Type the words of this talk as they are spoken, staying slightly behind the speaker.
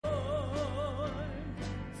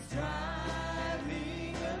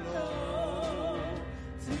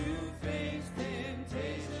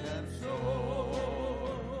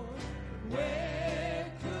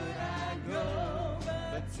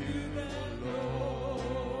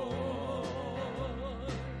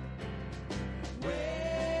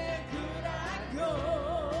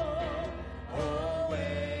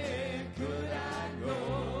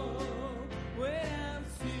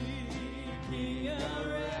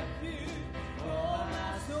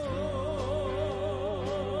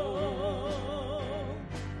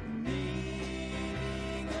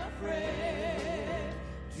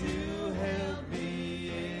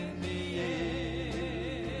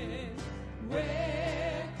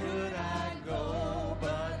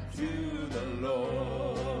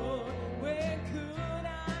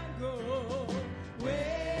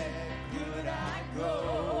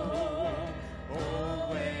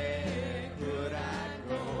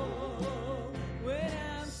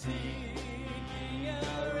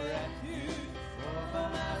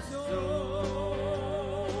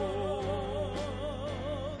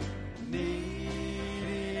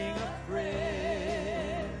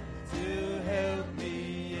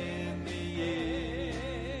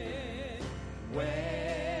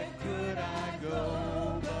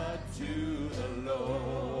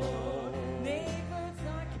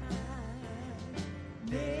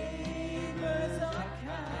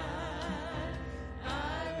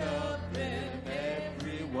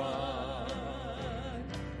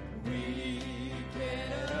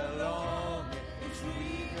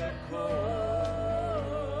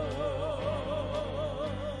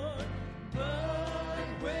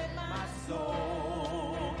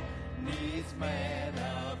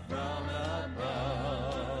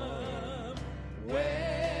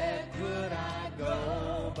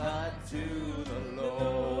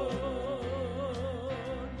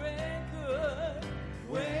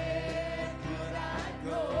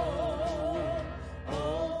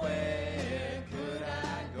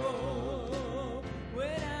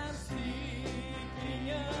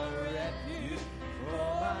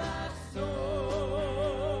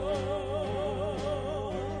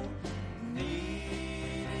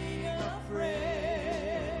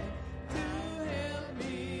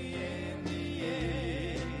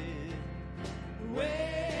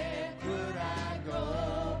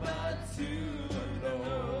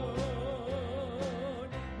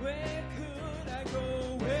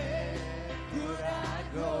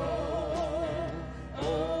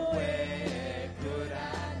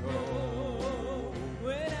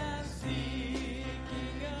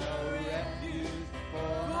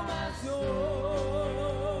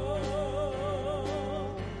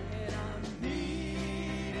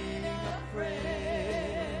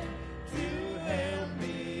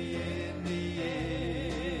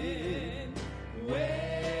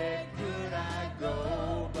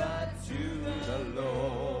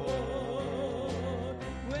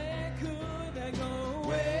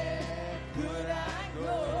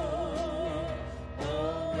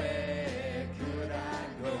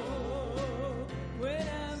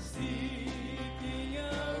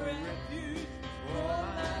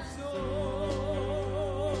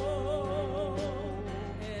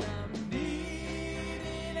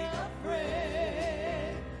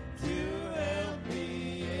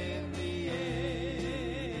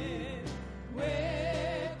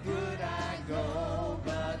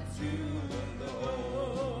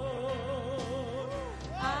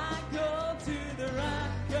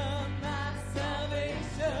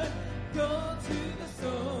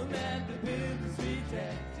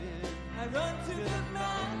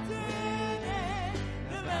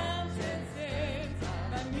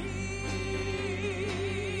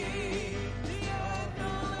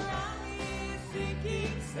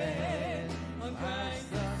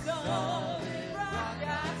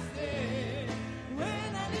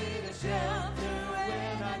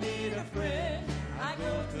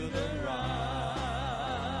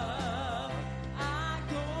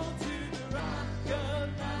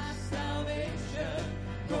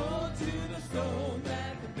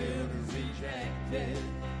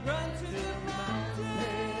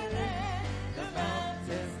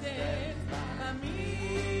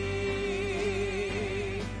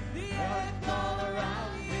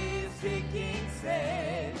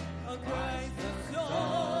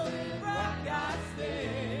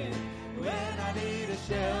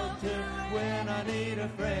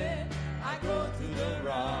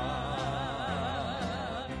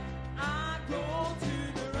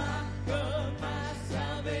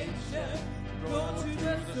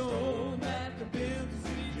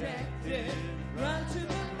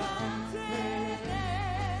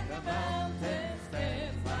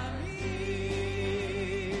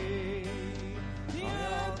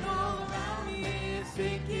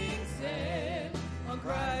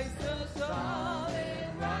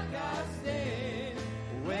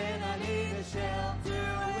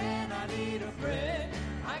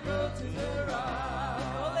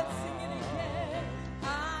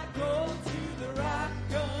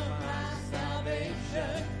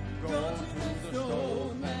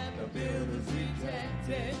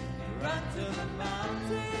run to the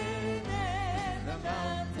mountain, and the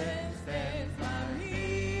mountain stands by me.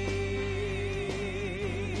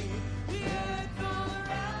 The earth all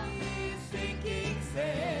around me is sinking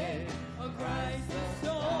sand. On Christ the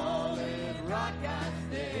solid rock I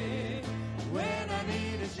stay. When I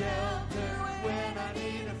need a shelter, when I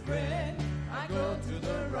need a friend, I go to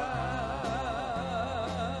the rock.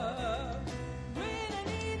 When I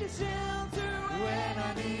need a shelter, when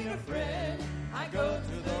I need a friend, I go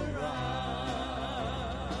to the rock.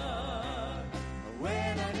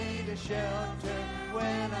 When I need a shelter,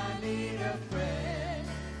 when I need a friend,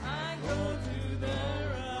 I go to the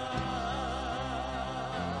rock.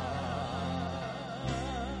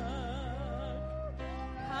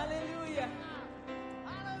 Hallelujah.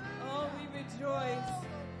 Oh, we rejoice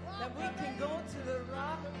that we can go to the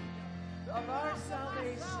rock of our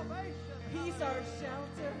salvation. He's our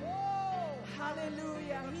shelter.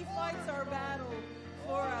 Hallelujah. He fights our battle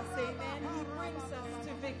for us. Amen. He brings us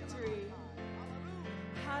to victory.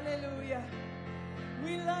 Hallelujah.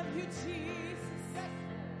 We love you, Jesus.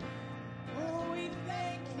 Oh, we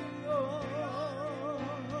thank you, Lord.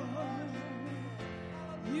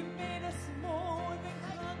 You made us more than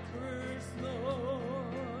conquerors, Lord.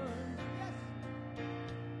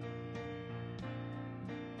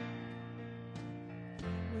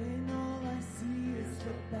 When all I see is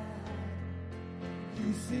the battle, you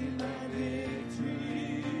see my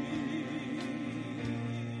victory.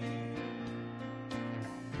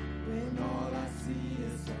 When all I see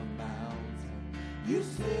is a mountain, you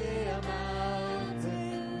say a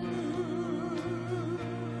mountain move.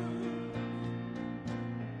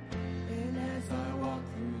 And as I walk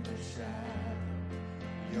through the shadow,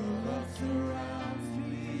 your love surrounds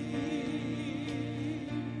me.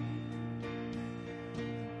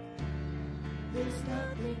 There's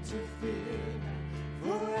nothing to fear,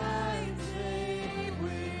 for I'm safe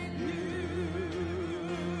with you.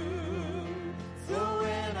 So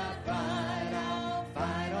when I fight, I'll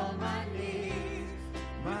fight on my knees,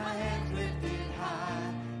 my hands lifted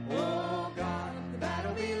high. Oh God, the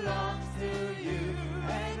battle belongs to you,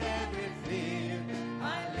 and every fear I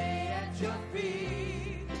lay at your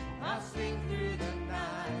feet. I'll sing through the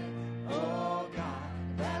night. Oh God,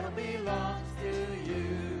 the battle belongs to you.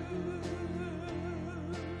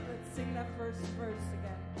 Let's sing that first verse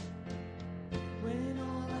again. When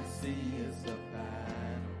all I see is a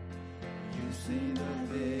battle, you see the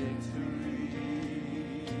victory.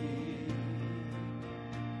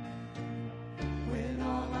 When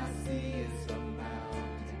all I see is a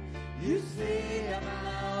mountain, you see a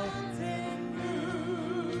mountain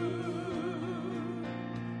move.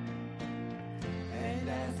 And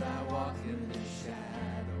as I walk in the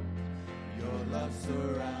shadow, your love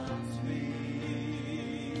surrounds me.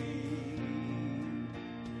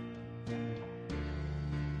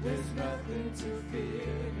 There's nothing to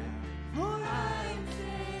fear now, for I'm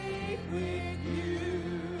safe with you.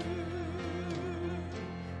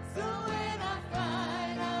 So when I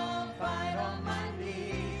fight, I'll fight on my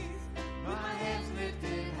knees, my hands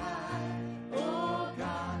lifted high. Oh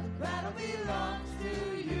God, the battle belongs to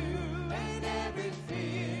you, and every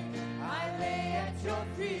fear I lay at your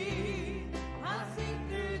feet. I'll sing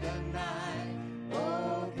through the night.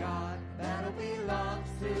 Oh God, the battle belongs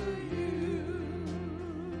to you.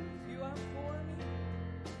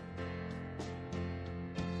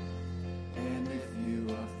 And if you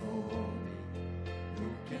are for me, who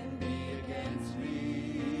can be against me?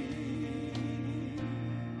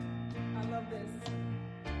 I love this.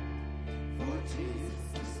 For Jesus,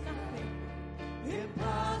 there's nothing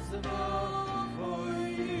impossible for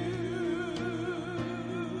you.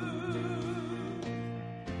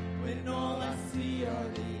 When all I see are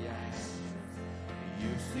the ashes,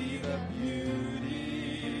 you see the beauty.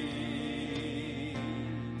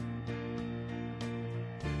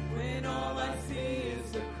 When all I see is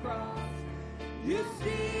the cross, you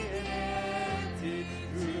see an empty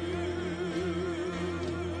tomb.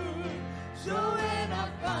 So when I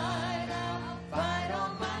fight, I'll fight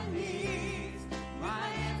on my knees, my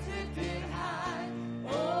hands lifted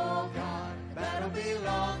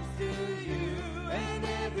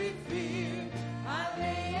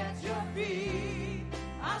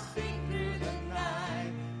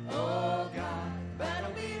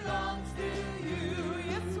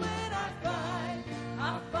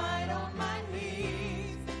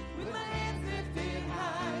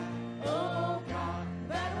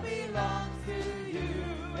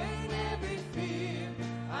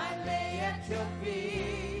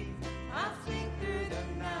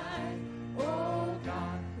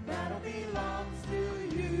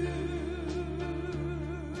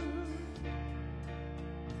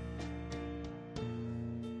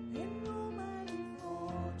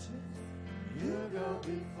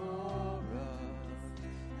before us.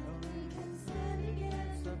 Nothing can stand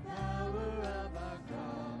against the power of our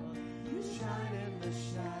God. You shine in the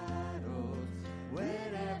shadows,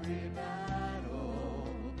 win every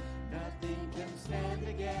battle. Nothing can stand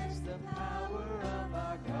against the power of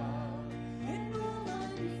our God. In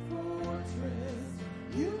mighty fortress,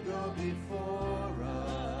 you go before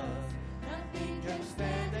us. Nothing can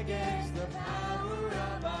stand against the power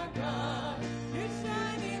of our God. You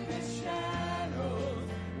shine in the shadows,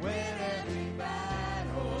 win every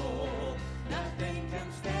battle. Nothing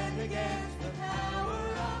can stand against the power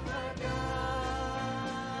of our God.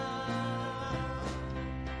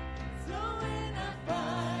 So when I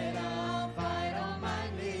fight, I'll fight on my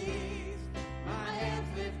knees, my hands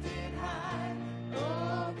lifted high.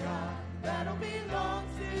 Oh God, battle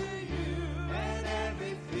belongs to you, and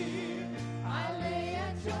every fear I lay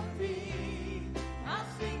at your feet. I'll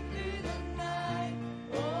sing through the night.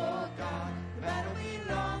 Oh God, the battle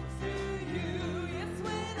belongs to you. Yes,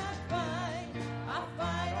 when I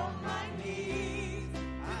fight on my knees,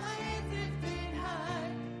 my hands lifted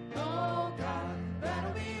high. Oh God, the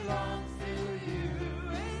battle belongs to you,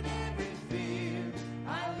 and every fear I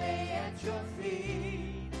lay at your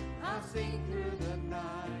feet. I'll sing through the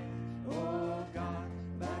night. Oh God,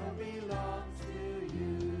 the battle belongs to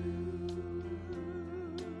you.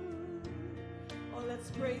 Oh, let's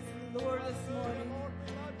praise the Lord this morning,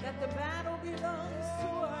 that the battle belongs to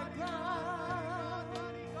our God.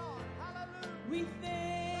 We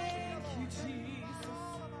thank you, Jesus.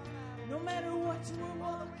 No matter what we're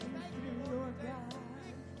walking through, Lord God,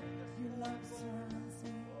 your love surrounds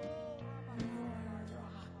me. You are a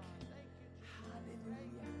rock.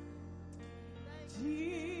 Hallelujah.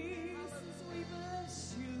 Jesus, we bless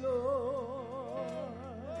you, Lord.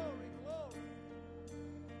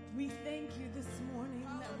 We thank you this morning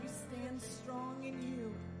that we stand strong in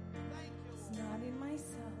you. It's not in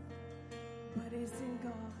myself, but it's in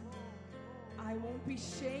God. I won't be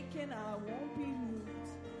shaken, I won't be moved,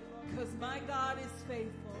 because my God is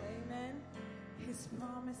faithful. Amen. His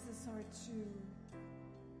promises are true.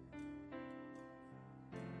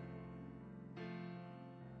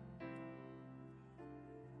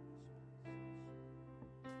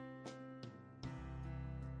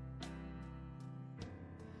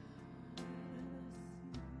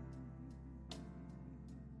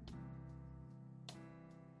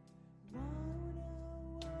 Why would I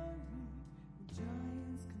worry when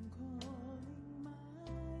giants come calling my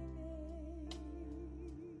name?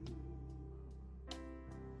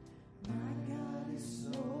 My God is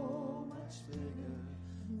so much bigger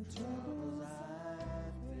than the troubles I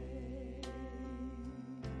face.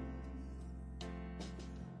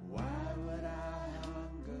 Why would I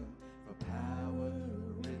hunger for power,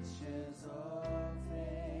 riches, or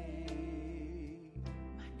fame?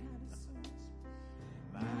 My God is so much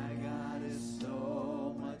My God is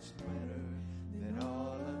so much better than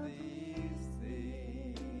all of these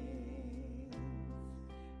things.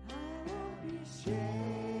 I won't be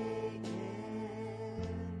shaken.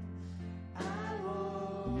 I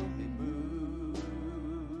won't be moved.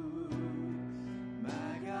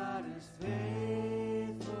 My God is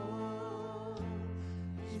faithful.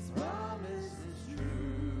 His promise is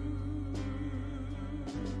true.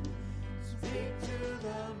 Speak to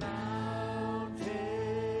the mountains.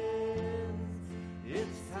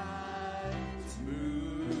 It's time to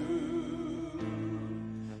move.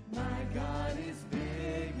 My God is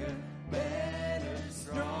bigger, better,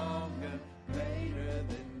 stronger, greater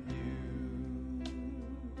than you.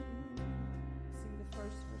 Sing the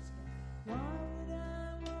first verse. Why would I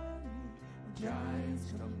worry when giants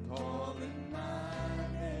come calling my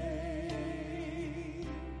name?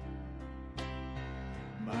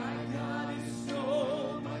 My God is so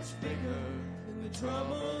much bigger than the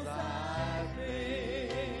troubles I face.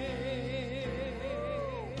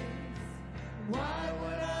 Why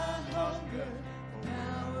would I hunger for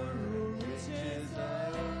power or riches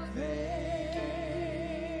or fame?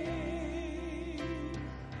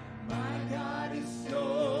 My God is so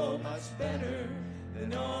much better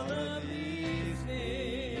than all of these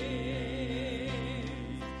things.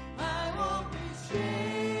 I won't be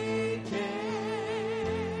shaken.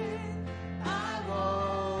 I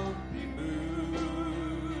won't be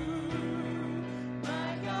moved.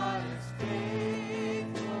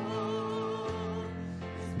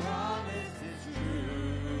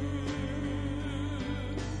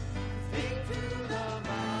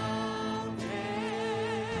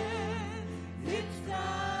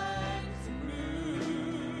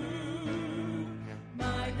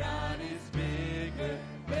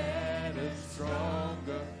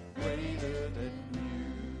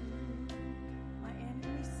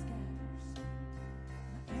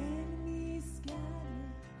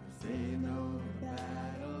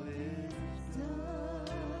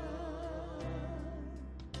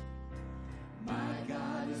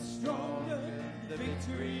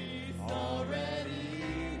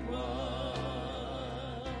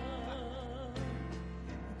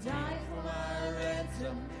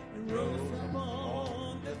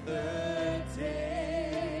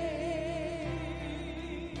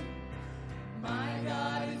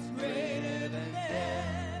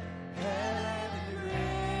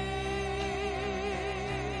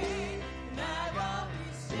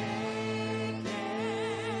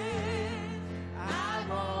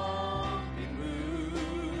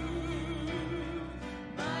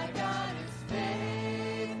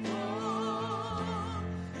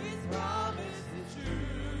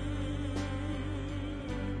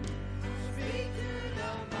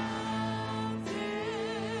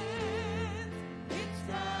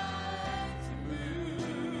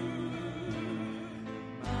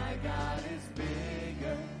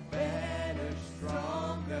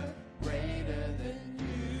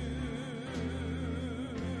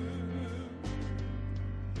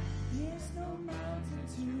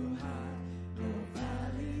 too high, no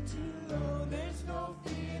valley too low. There's no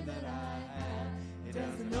fear that I have. It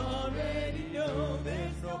doesn't already know.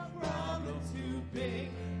 There's no problem too big,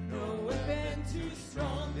 no weapon too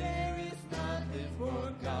strong. There is nothing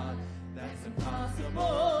for God that's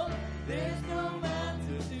impossible. There's no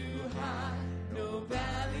mountain too high, no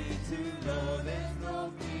valley too low. There's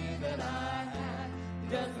no fear that I have. He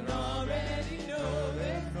doesn't already know.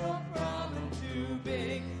 There's no problem too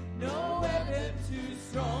big, no weapon too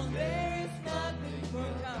strong. There is nothing for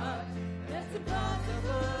God that's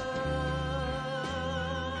impossible.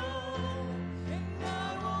 And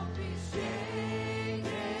I won't be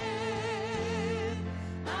shaken.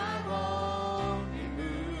 I won't be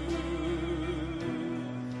moved.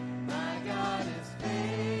 My God is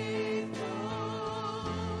faithful.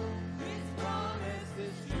 His promise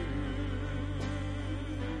is true.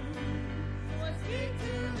 So I speak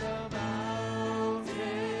to the mountains.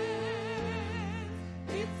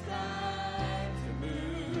 It's time to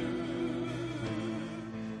move.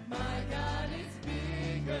 My God is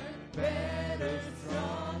bigger, better,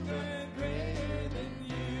 stronger, greater than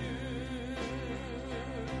you.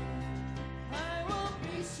 I won't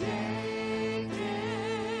be shaken.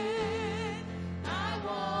 I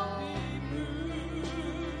won't be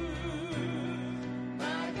moved.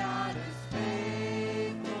 My God is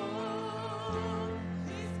faithful.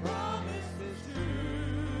 His promise is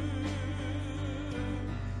true.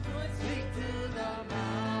 So I speak to the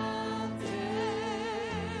mountains.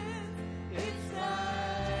 It's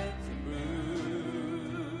time to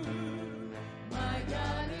move. My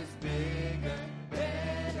God is bigger,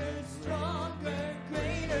 better, stronger,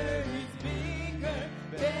 greater. He's bigger,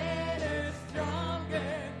 better, stronger,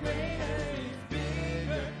 greater. He's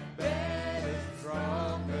bigger, better,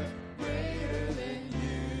 stronger, greater than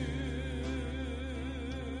you.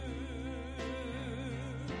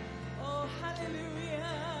 Oh,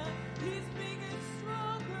 hallelujah. He's bigger,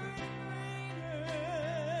 stronger, and greater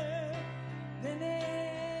than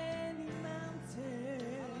any mountain.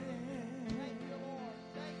 Thank you, Lord.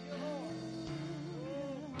 Thank you,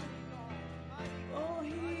 Lord. Oh,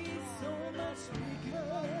 he's so much bigger.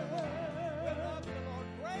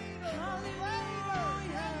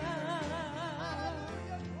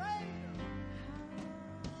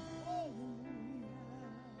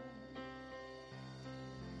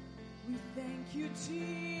 We thank you,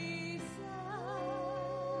 Jesus.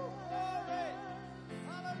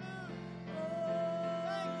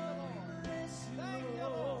 Thank you,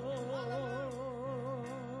 Lord.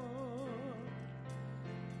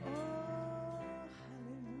 Oh,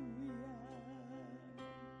 hallelujah.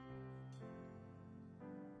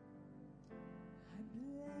 I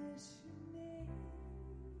bless your name.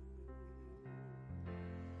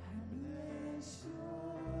 I bless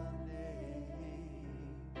your name.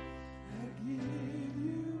 I give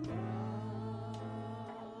you all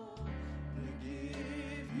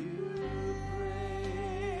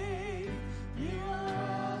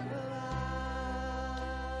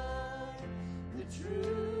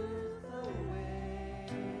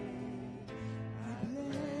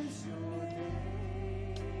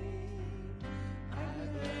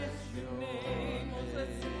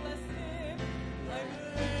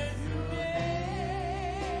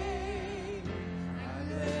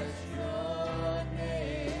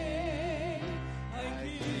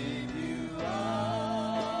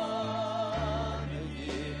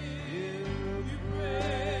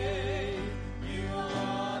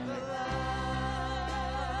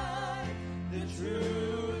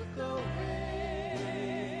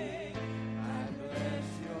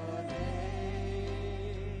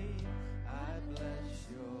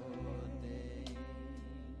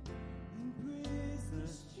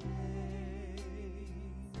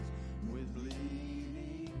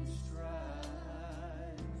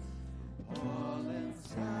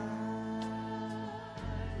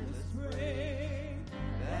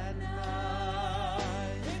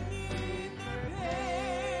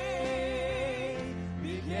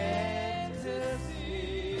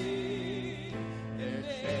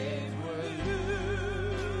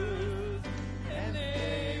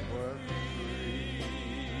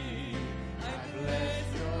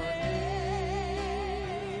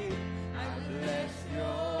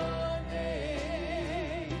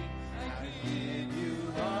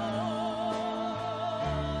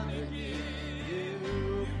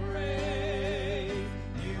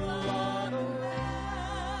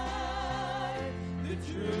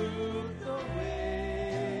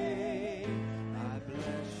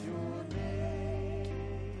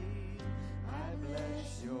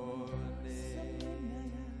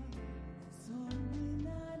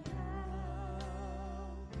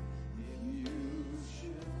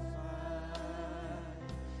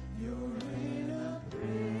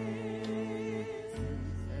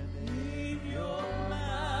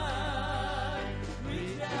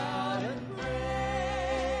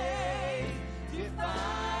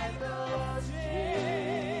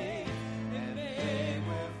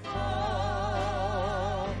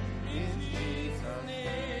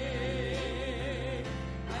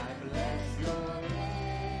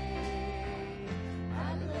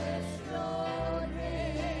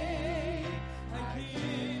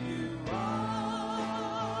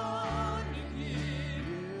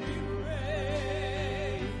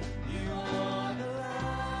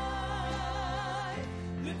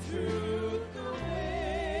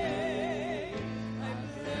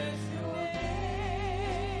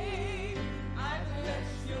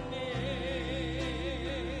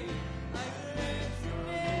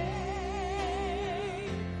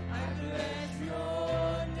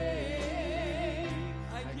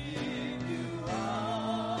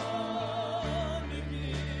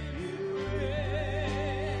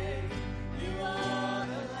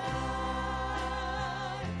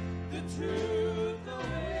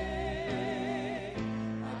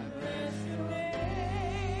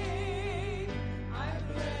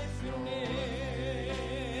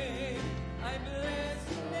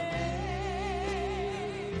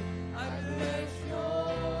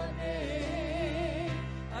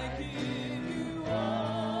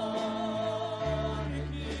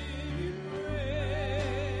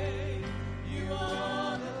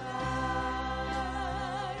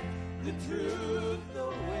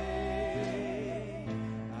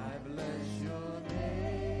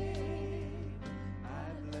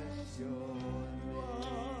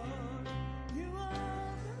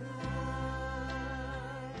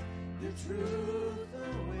truth,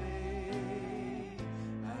 the way.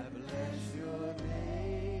 I bless your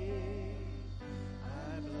name.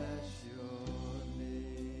 I bless your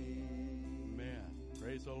name. Amen.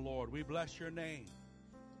 Praise the Lord. We bless your name.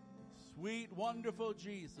 Sweet, wonderful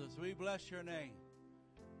Jesus, we bless your name.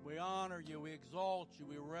 We honor you, we exalt you,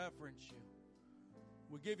 we reverence you.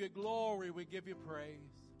 We give you glory, we give you praise.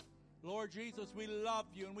 Lord Jesus, we love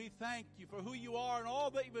you and we thank you for who you are and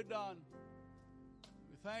all that you've done.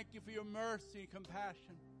 We thank you for your mercy and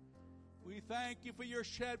compassion. We thank you for your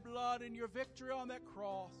shed blood and your victory on that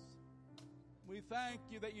cross. We thank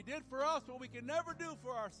you that you did for us what we could never do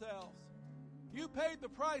for ourselves. You paid the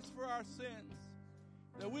price for our sins,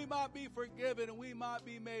 that we might be forgiven and we might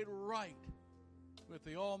be made right with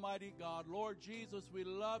the Almighty God. Lord Jesus, we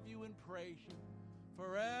love you and praise you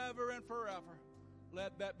forever and forever.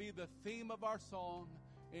 Let that be the theme of our song.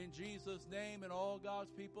 In Jesus' name, and all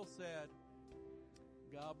God's people said,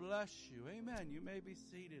 God bless you. Amen. You may be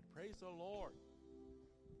seated. Praise the Lord.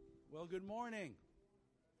 Well, good morning.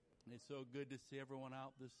 It's so good to see everyone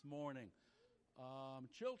out this morning.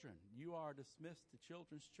 Children, you are dismissed to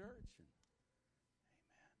Children's Church. And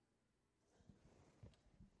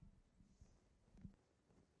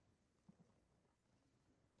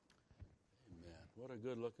amen. What a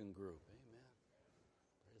good-looking group. Amen.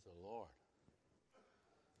 Praise the Lord.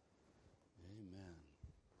 Amen.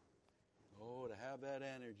 Oh, to have that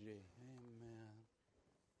energy. Amen.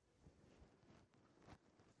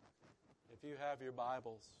 If you have your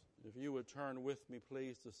Bibles, if you would turn with me,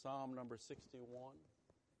 please, to Psalm number 61.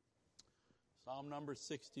 Psalm number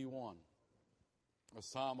 61. A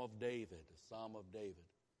Psalm of David. A Psalm of David.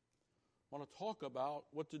 I want to talk about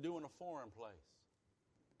what to do in a foreign place.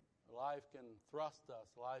 Life can thrust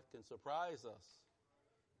us. Life can surprise us.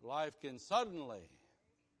 Life can suddenly,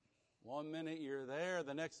 one minute you're there,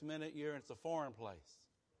 the next minute it's a foreign place.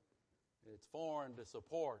 It's foreign to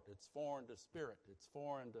support. It's foreign to spirit. It's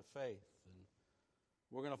foreign to faith. And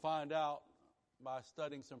we're going to find out by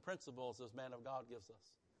studying some principles this man of God gives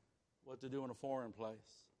us what to do in a foreign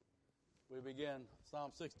place. We begin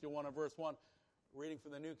Psalm 61 and verse 1, reading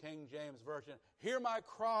from the New King James Version. Hear my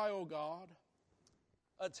cry, O God.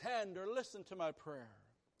 Attend or listen to my prayer.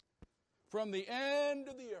 From the end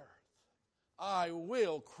of the earth, I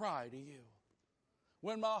will cry to you.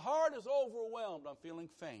 When my heart is overwhelmed, I'm feeling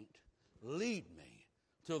faint. Lead me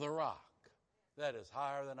to the rock that is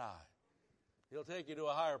higher than I. He'll take you to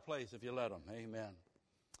a higher place if you let him. Amen.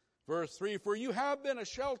 Verse 3, for you have been a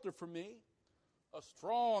shelter for me, a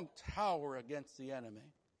strong tower against the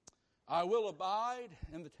enemy. I will abide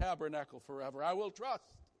in the tabernacle forever. I will trust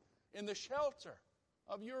in the shelter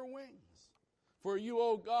of your wings. For you,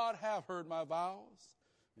 O God, have heard my vows,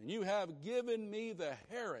 and you have given me the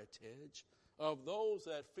heritage of those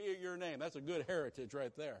that fear your name. That's a good heritage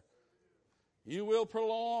right there. You will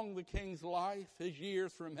prolong the king's life, his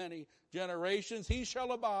years for many generations. He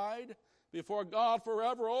shall abide before God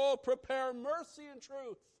forever. Oh, prepare mercy and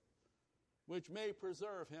truth, which may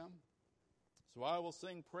preserve him. So I will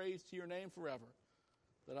sing praise to your name forever,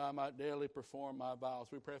 that I might daily perform my vows.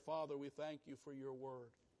 We pray, Father, we thank you for your word.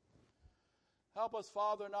 Help us,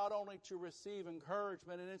 Father, not only to receive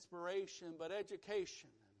encouragement and inspiration, but education.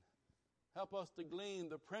 And help us to glean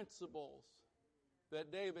the principles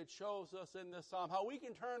that David shows us in this psalm, how we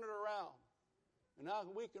can turn it around and how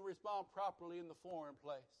we can respond properly in the foreign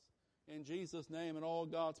place. In Jesus' name, and all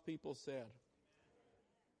God's people said.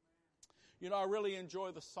 You know, I really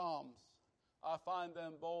enjoy the Psalms. I find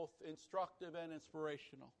them both instructive and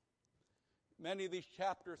inspirational. Many of these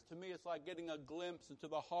chapters, to me, it's like getting a glimpse into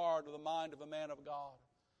the heart or the mind of a man of God.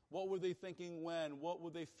 What were they thinking when? What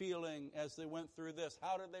were they feeling as they went through this?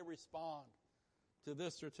 How did they respond to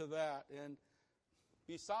this or to that? And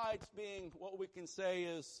besides being what we can say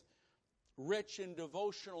is rich in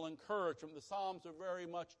devotional encouragement, the Psalms are very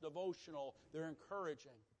much devotional. They're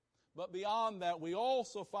encouraging. But beyond that, we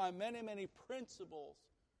also find many, many principles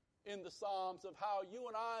in the Psalms of how you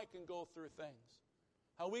and I can go through things,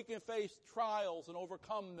 how we can face trials and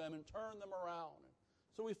overcome them and turn them around.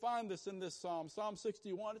 So we find this in this Psalm. Psalm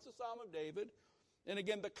 61, it's a Psalm of David. And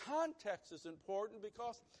again, the context is important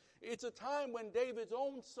because it's a time when David's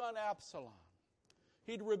own son Absalom,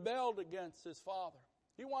 he'd rebelled against his father.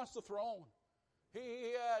 He wants the throne.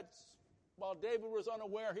 He had, while David was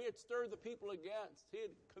unaware, he had stirred the people against. He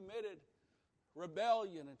had committed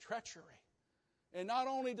rebellion and treachery. And not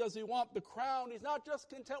only does he want the crown, he's not just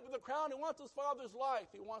content with the crown, he wants his father's life.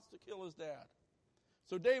 He wants to kill his dad.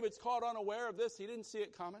 So David's caught unaware of this. He didn't see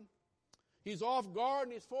it coming. He's off guard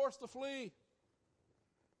and he's forced to flee.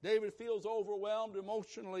 David feels overwhelmed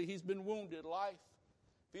emotionally. He's been wounded. Life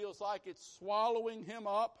feels like it's swallowing him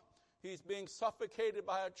up. He's being suffocated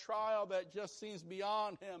by a trial that just seems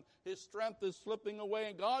beyond him. His strength is slipping away,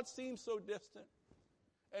 and God seems so distant.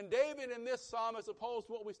 And David in this psalm, as opposed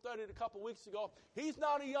to what we studied a couple weeks ago, he's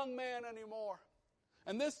not a young man anymore.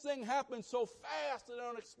 And this thing happened so fast and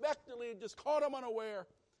unexpectedly, it just caught him unaware.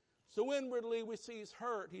 So inwardly we see he's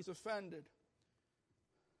hurt, he's offended,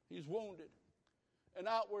 he's wounded. And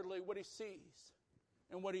outwardly what he sees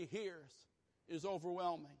and what he hears is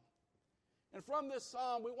overwhelming. And from this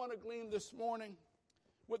psalm we want to glean this morning,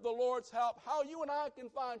 with the Lord's help, how you and I can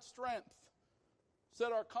find strength,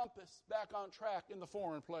 set our compass back on track in the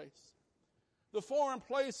foreign place. The foreign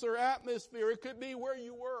place or atmosphere, it could be where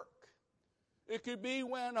you work. It could be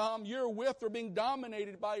when you're with or being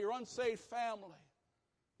dominated by your unsaved family.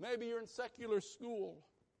 Maybe you're in secular school.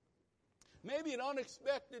 Maybe an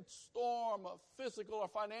unexpected storm of physical or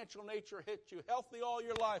financial nature hits you. Healthy all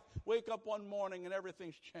your life. Wake up one morning and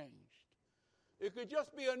everything's changed. It could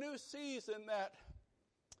just be a new season that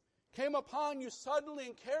came upon you suddenly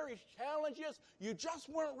and carries challenges you just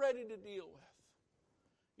weren't ready to deal with.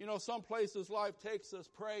 You know, some places life takes us,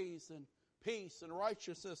 praise and peace and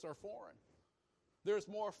righteousness are foreign. There's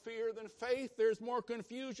more fear than faith. There's more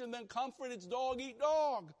confusion than comfort. It's dog eat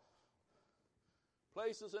dog.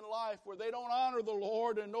 Places in life where they don't honor the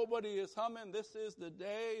Lord and nobody is humming, this is the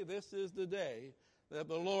day that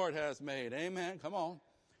the Lord has made. Amen. Come on.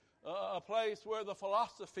 A place where the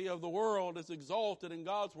philosophy of the world is exalted and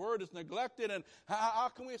God's word is neglected. And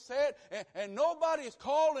how can we say it? And nobody's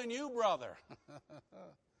calling you brother.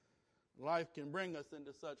 Life can bring us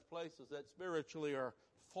into such places that spiritually are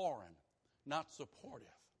foreign, not supportive.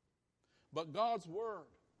 But God's word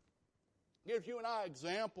gives you and I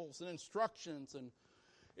examples and instructions and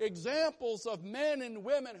examples of men and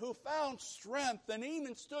women who found strength and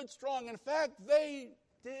even stood strong. In fact, they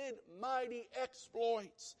did mighty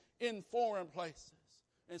exploits in foreign places.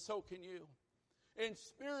 And so can you. In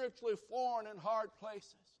spiritually foreign and hard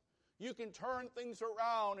places, you can turn things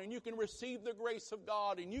around and you can receive the grace of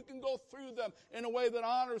God and you can go through them in a way that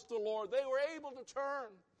honors the Lord. They were able to turn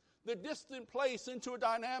the distant place into a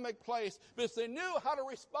dynamic place because they knew how to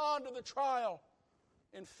respond to the trial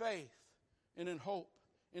in faith and in hope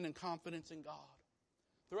and in confidence in God.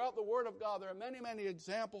 Throughout the Word of God, there are many, many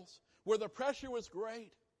examples where the pressure was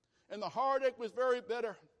great and the heartache was very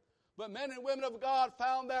bitter. But men and women of God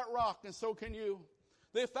found that rock, and so can you.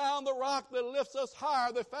 They found the rock that lifts us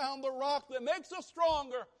higher. They found the rock that makes us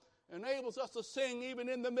stronger, enables us to sing even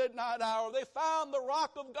in the midnight hour. They found the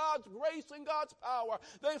rock of God's grace and God's power.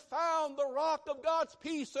 They found the rock of God's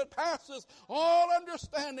peace that passes all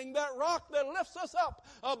understanding, that rock that lifts us up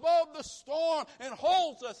above the storm and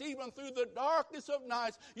holds us even through the darkness of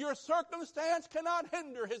nights. Your circumstance cannot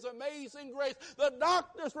hinder His amazing grace. The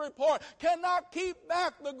doctor's report cannot keep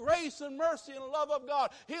back the grace and mercy and love of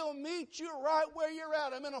God. He'll meet you right where you're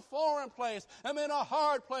at. I'm in a foreign place. I'm in a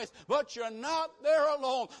hard place. But you're not there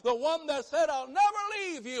alone. The one that said, I'll never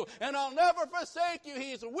leave you and I'll never forsake you.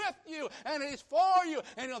 He's with you and He's for you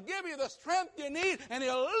and He'll give you the strength you need and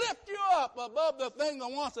He'll lift you up above the thing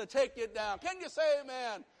that wants to take you down. Can you say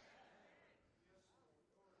amen?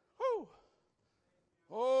 Whew.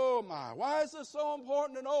 Oh my, why is this so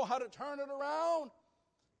important to know how to turn it around?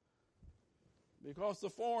 Because the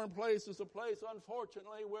foreign place is a place,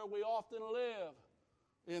 unfortunately, where we often live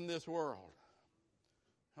in this world.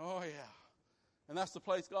 Oh yeah. And that's the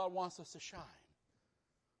place God wants us to shine.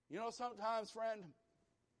 You know, sometimes, friend,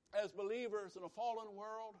 as believers in a fallen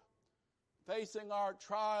world, facing our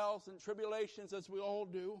trials and tribulations as we all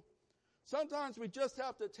do, sometimes we just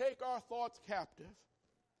have to take our thoughts captive,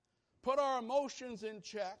 put our emotions in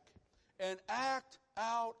check, and act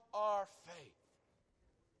out our faith.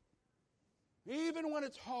 Even when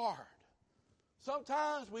it's hard,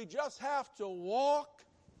 sometimes we just have to walk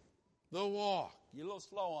the walk. You're a little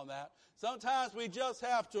slow on that. Sometimes we just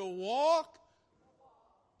have to walk.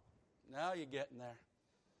 Now you're getting there.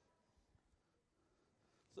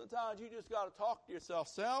 Sometimes you just got to talk to yourself.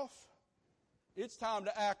 Self, it's time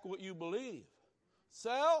to act what you believe.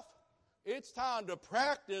 Self, it's time to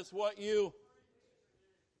practice what you...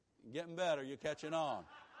 You're getting better. You're catching on.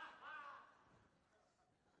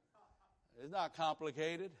 It's not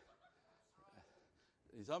complicated.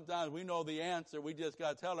 Sometimes we know the answer. We just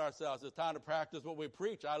got to tell ourselves it's time to practice what we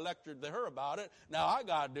preach. I lectured her about it. Now I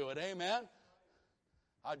got to do it. Amen.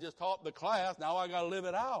 I just taught the class. Now I got to live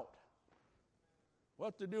it out.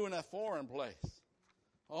 What to do in that foreign place?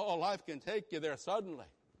 Oh, life can take you there suddenly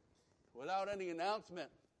without any announcement.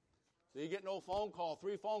 So you get no phone call,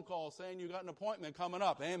 3 phone calls saying you got an appointment coming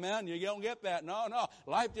up. Amen. You don't get that. No.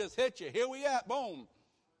 Life just hit you. Here we at. Boom.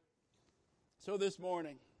 So this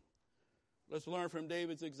morning, Let's learn from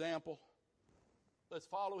David's example. Let's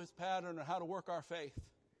follow his pattern on how to work our faith.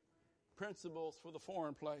 Principles for the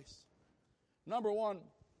foreign place. Number one,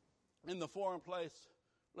 in the foreign place,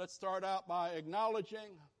 let's start out by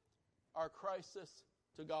acknowledging our crisis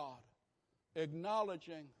to God.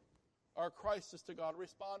 Acknowledging our crisis to God.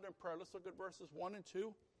 Respond in prayer. Let's look at verses 1 and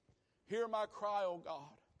 2. Hear my cry, O God.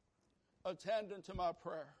 Attend unto my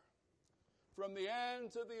prayer. From the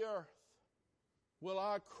ends of the earth will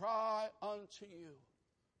I cry unto you.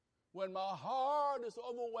 When my heart is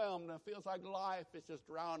overwhelmed and feels like life is just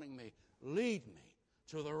drowning me, lead me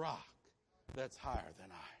to the rock that's higher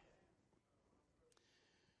than I.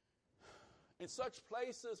 In such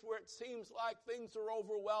places where it seems like things are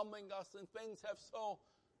overwhelming us and things have so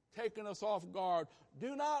taken us off guard,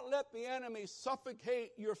 do not let the enemy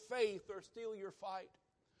suffocate your faith or steal your fight.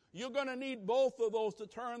 You're going to need both of those to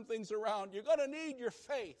turn things around. You're going to need your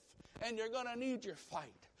faith and you're going to need your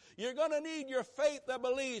fight. You're going to need your faith that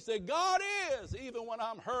believes that God is, even when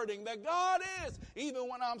I'm hurting, that God is, even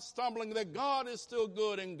when I'm stumbling, that God is still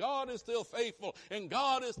good, and God is still faithful, and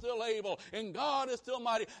God is still able, and God is still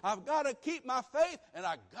mighty. I've got to keep my faith, and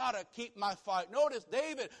I've got to keep my fight. Notice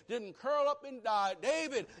David didn't curl up and die.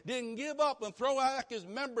 David didn't give up and throw back his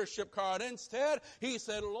membership card. Instead, he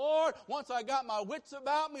said, Lord, once I got my wits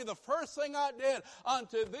about me, the first thing I did,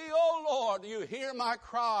 unto thee, O Lord, you hear my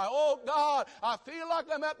cry. Oh God, I feel like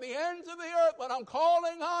I'm at the ends of the earth, but I'm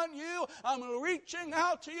calling on you. I'm reaching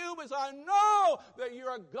out to you because I know that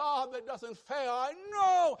you're a God that doesn't fail. I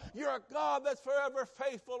know you're a God that's forever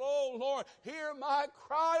faithful. Oh Lord, hear my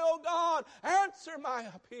cry, oh God. Answer my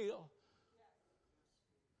appeal.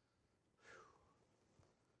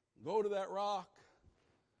 Go to that rock.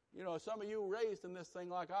 You know, some of you were raised in this thing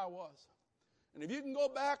like I was. And if you can go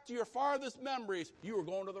back to your farthest memories, you were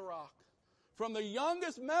going to the rock. From the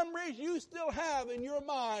youngest memories you still have in your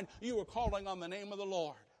mind, you were calling on the name of the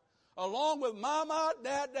Lord. Along with mama,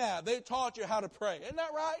 dad, they taught you how to pray. Isn't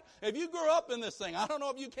that right? If you grew up in this thing, I don't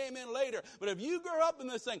know if you came in later, but if you grew up in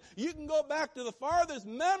this thing, you can go back to the farthest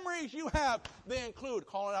memories you have. They include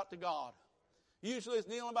calling out to God. Usually it's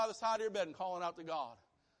kneeling by the side of your bed and calling out to God.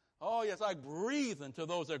 Oh, yes, like breathing to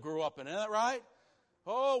those that grew up in it. Isn't that right?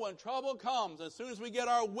 Oh, when trouble comes, as soon as we get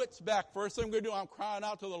our wits back, first thing we're going to do, I'm crying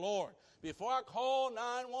out to the Lord. Before I call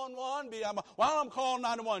 911, while I'm calling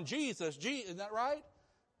 911, Jesus, isn't that right?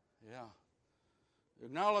 Yeah.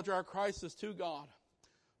 Acknowledge our crisis to God.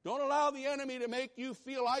 Don't allow the enemy to make you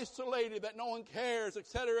feel isolated, that no one cares,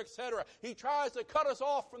 etc., etc. He tries to cut us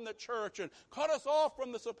off from the church and cut us off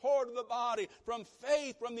from the support of the body, from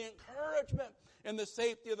faith, from the encouragement and the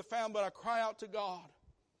safety of the family. But I cry out to God.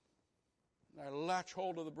 And I latch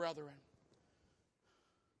hold of the brethren.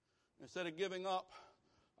 Instead of giving up,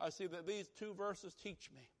 I see that these two verses teach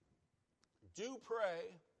me. Do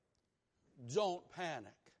pray, don't panic.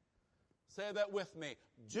 Say that with me.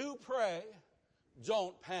 Do pray,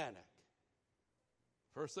 don't panic.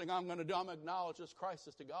 First thing I'm going to do, I'm going to acknowledge this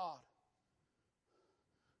crisis to God.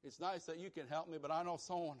 It's nice that you can help me, but I know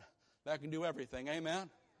someone that can do everything. Amen?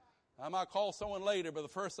 I might call someone later, but the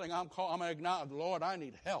first thing I'm going to acknowledge, Lord, I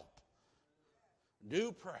need help.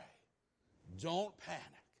 Do pray. Don't panic.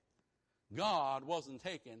 God wasn't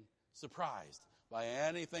taken surprised by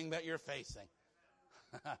anything that you're facing.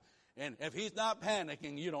 And if he's not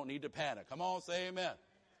panicking, you don't need to panic. Come on, say amen.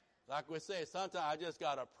 Like we say, sometimes I just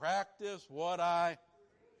got to practice what I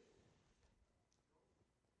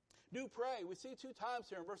do. Pray. We see two times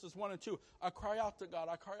here in verses 1 and 2. I cry out to God.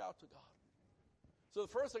 I cry out to God. So the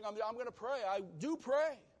first thing I'm going to pray. I do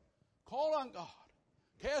pray. Call on God.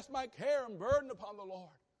 Cast my care and burden upon the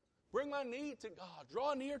Lord. Bring my need to God.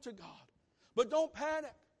 Draw near to God. But don't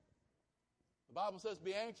panic. The Bible says,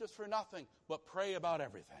 be anxious for nothing, but pray about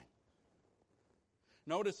everything.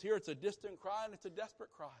 Notice here it's a distant cry and it's a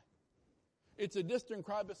desperate cry. It's a distant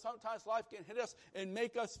cry, but sometimes life can hit us and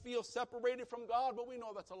make us feel separated from God, but we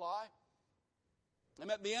know that's a lie. I'm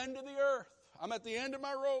at the end of the earth. I'm at the end of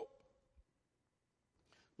my rope.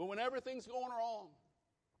 But when everything's going wrong,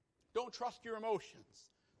 don't trust your emotions.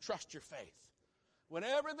 Trust your faith. When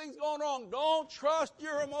everything's going wrong, don't trust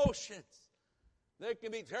your emotions. They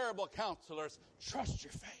can be terrible counselors. Trust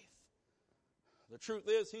your faith. The truth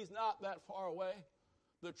is, he's not that far away.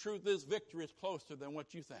 The truth is, victory is closer than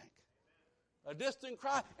what you think. A distant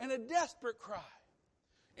cry and a desperate cry.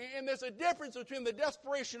 And there's a difference between the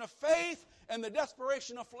desperation of faith and the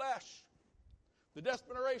desperation of flesh. The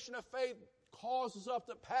desperation of faith causes us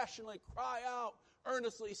to passionately cry out,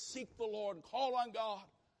 earnestly seek the Lord and call on God.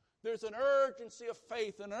 There's an urgency of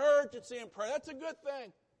faith, an urgency in prayer. That's a good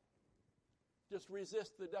thing. Just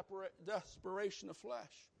resist the desperation of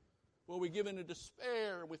flesh. where we give into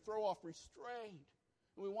despair, and we throw off restraint,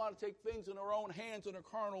 and we want to take things in our own hands in a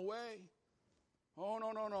carnal way. Oh,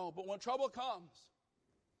 no, no, no. But when trouble comes,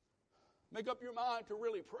 make up your mind to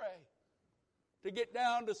really pray, to get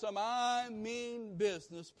down to some I mean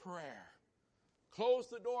business prayer. Close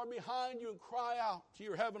the door behind you and cry out to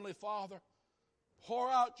your Heavenly Father.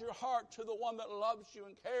 Pour out your heart to the one that loves you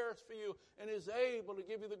and cares for you and is able to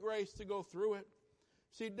give you the grace to go through it.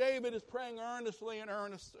 See, David is praying earnestly and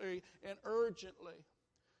urgently.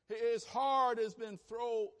 His heart has been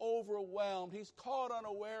overwhelmed. He's caught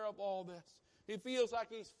unaware of all this. He feels like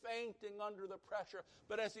he's fainting under the pressure.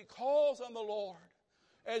 But as he calls on the Lord,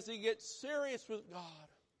 as he gets serious with God,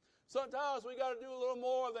 sometimes we got to do a little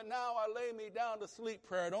more than now I lay me down to sleep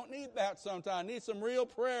prayer. Don't need that sometimes. Need some real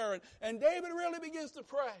prayer. And David really begins to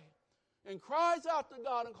pray and cries out to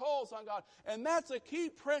God and calls on God. And that's a key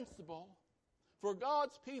principle for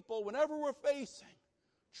God's people whenever we're facing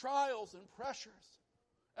trials and pressures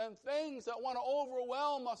and things that want to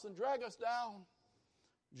overwhelm us and drag us down.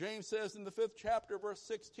 James says in the 5th chapter, verse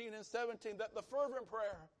 16 and 17, that the fervent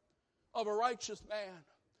prayer of a righteous man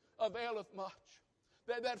availeth much.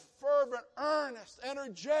 That fervent, earnest,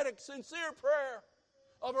 energetic, sincere prayer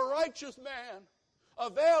of a righteous man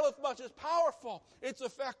availeth much. It's powerful. It's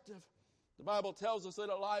effective. The Bible tells us that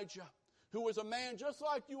Elijah, who was a man just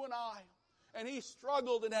like you and I, and he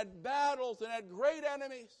struggled and had battles and had great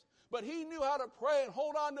enemies, but he knew how to pray and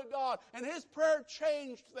hold on to God, and his prayer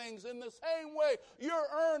changed things. In the same way, your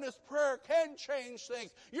earnest prayer can change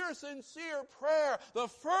things. Your sincere prayer, the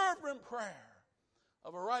fervent prayer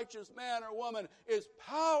of a righteous man or woman, is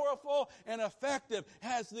powerful and effective,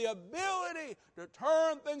 has the ability to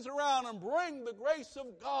turn things around and bring the grace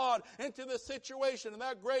of God into the situation, and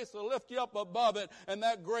that grace will lift you up above it, and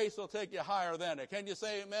that grace will take you higher than it. Can you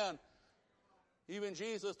say amen? Even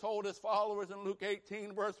Jesus told his followers in Luke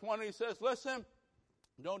 18, verse 1, he says, listen,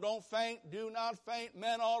 don't faint, do not faint.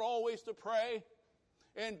 Men ought always to pray,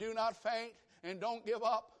 and do not faint, and don't give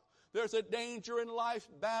up. There's a danger in life,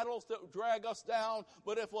 battles that drag us down,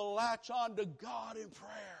 but if we'll latch on to God in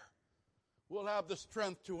prayer, we'll have the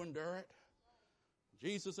strength to endure it.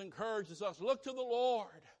 Jesus encourages us, look to the Lord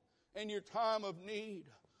in your time of need.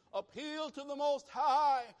 Appeal to the Most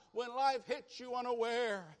High when life hits you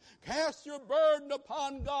unaware. Cast your burden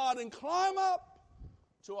upon God and climb up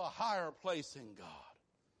to a higher place in God.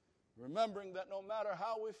 Remembering that no matter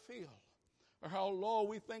how we feel or how low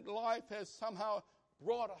we think life has somehow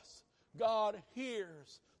brought us, God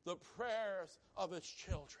hears the prayers of his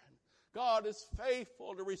children. God is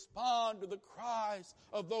faithful to respond to the cries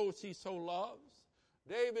of those he so loves.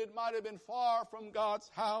 David might have been far from God's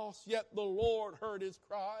house, yet the Lord heard his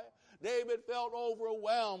cry. David felt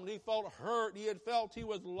overwhelmed. He felt hurt. He had felt he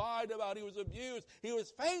was lied about. He was abused. He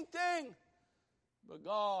was fainting. But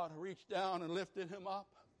God reached down and lifted him up.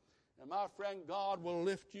 And my friend, God will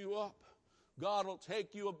lift you up. God will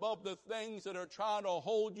take you above the things that are trying to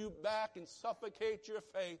hold you back and suffocate your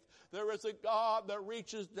faith. There is a God that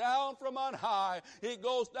reaches down from on high. He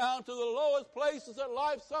goes down to the lowest places that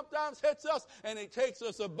life sometimes hits us, and he takes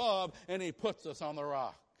us above, and he puts us on the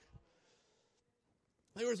rock.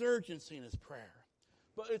 There was urgency in his prayer.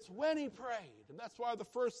 But it's when he prayed. And that's why the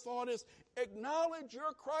first thought is, acknowledge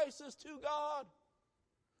your crisis to God.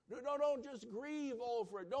 Don't just grieve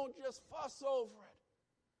over it. Don't just fuss over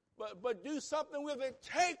it. But do something with it.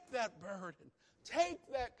 Take that burden. Take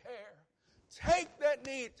that care. Take that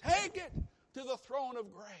need. Take it to the throne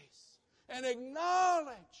of grace. And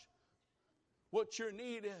acknowledge what your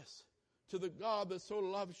need is to the God that so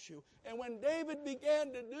loves you. And when David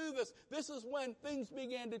began to do this, this is when things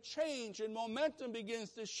began to change and momentum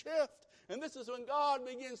begins to shift. And this is when God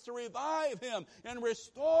begins to revive him and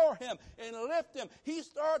restore him and lift him. He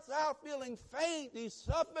starts out feeling faint. He's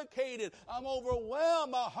suffocated. I'm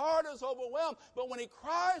overwhelmed. My heart is overwhelmed. But when he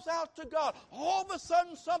cries out to God, all of a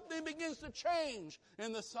sudden something begins to change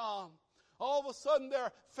in the psalm. All of a sudden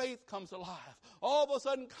their faith comes alive. All of a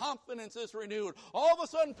sudden confidence is renewed. All of a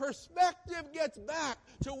sudden perspective gets back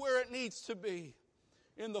to where it needs to be.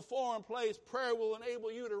 In the foreign place, prayer will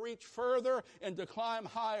enable you to reach further and to climb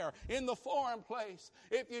higher. In the foreign place,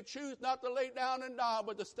 if you choose not to lay down and die,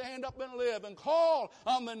 but to stand up and live and call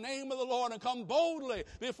on the name of the Lord and come boldly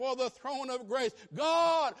before the throne of grace,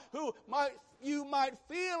 God, you might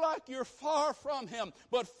feel like you're far from him,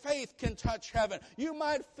 but faith can touch heaven. You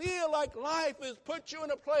might feel like life has put you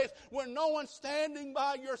in a place where no one's standing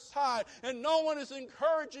by your side and no one is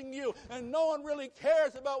encouraging you and no one really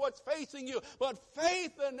cares about what's facing you. But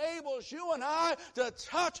faith enables you and I to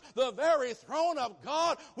touch the very throne of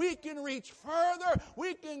God. We can reach further.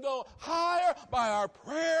 We can go higher by our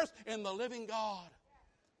prayers in the living God.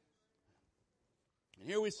 And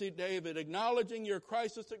here we see David acknowledging your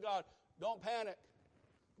crisis to God. Don't panic,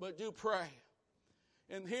 but do pray.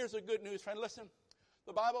 And here's the good news, friend. Listen,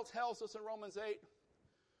 the Bible tells us in Romans 8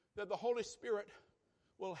 that the Holy Spirit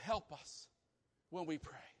will help us when we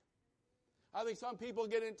pray. I think some people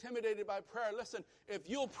get intimidated by prayer. Listen, if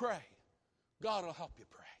you'll pray, God will help you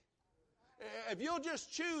pray. If you'll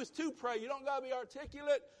just choose to pray, you don't got to be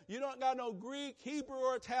articulate, you don't got no Greek, Hebrew,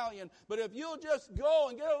 or Italian, but if you'll just go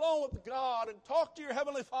and get alone with God and talk to your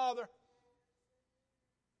Heavenly Father,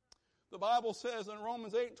 the Bible says in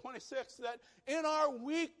Romans 8:26 that in our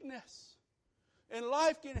weakness, and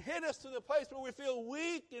life can hit us to the place where we feel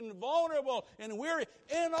weak and vulnerable and weary.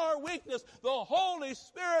 In our weakness, the Holy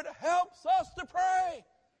Spirit helps us to pray.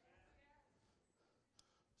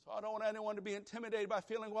 So I don't want anyone to be intimidated by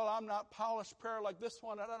feeling, well, I'm not polished prayer like this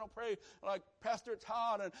one, and I don't pray like Pastor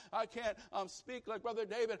Todd, and I can't speak like Brother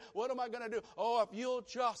David. What am I going to do? Oh, if you'll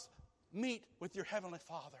just meet with your Heavenly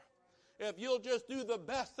Father. If you'll just do the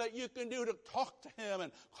best that you can do to talk to Him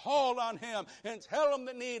and call on Him and tell Him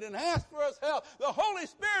the need and ask for His help, the Holy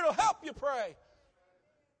Spirit will help you pray. I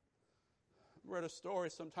read a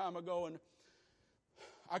story some time ago, and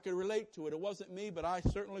I could relate to it. It wasn't me, but I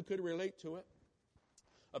certainly could relate to it.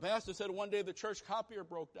 A pastor said one day the church copier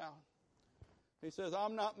broke down. He says,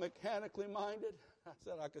 I'm not mechanically minded. I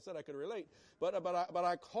said I could relate. But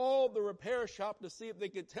I called the repair shop to see if they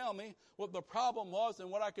could tell me what the problem was and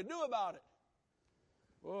what I could do about it.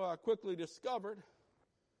 Well, I quickly discovered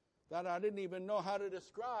that I didn't even know how to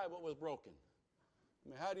describe what was broken. I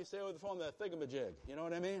mean, how do you say over the phone, that thingamajig? You know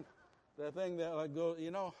what I mean? That thing that like goes,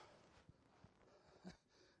 you know.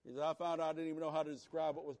 He said, I found out I didn't even know how to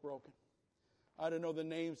describe what was broken. I didn't know the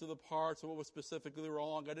names of the parts or what was specifically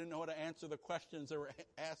wrong. I didn't know how to answer the questions they were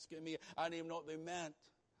asking me. I didn't even know what they meant.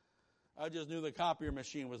 I just knew the copier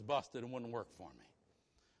machine was busted and wouldn't work for me.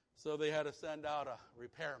 So they had to send out a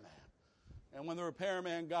repairman. And when the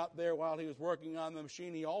repairman got there while he was working on the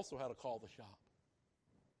machine, he also had to call the shop.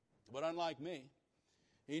 But unlike me,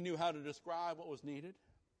 he knew how to describe what was needed.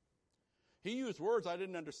 He used words I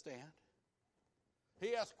didn't understand.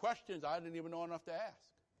 He asked questions I didn't even know enough to ask.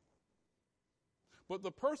 But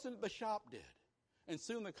the person at the shop did, and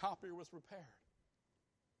soon the copier was repaired.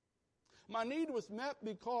 My need was met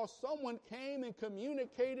because someone came and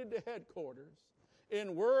communicated to headquarters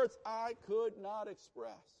in words I could not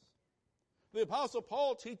express. The Apostle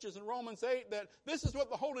Paul teaches in Romans 8 that this is what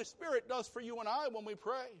the Holy Spirit does for you and I when we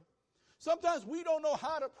pray. Sometimes we don't know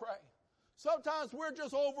how to pray. Sometimes we're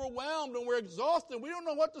just overwhelmed and we're exhausted. We don't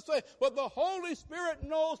know what to say. But the Holy Spirit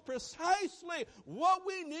knows precisely what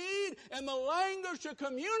we need and the language to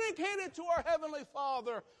communicate it to our Heavenly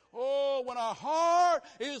Father. Oh, when our heart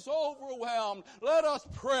is overwhelmed, let us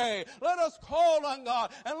pray. Let us call on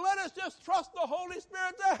God. And let us just trust the Holy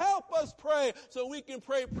Spirit to help us pray so we can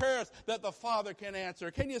pray prayers that the Father can answer.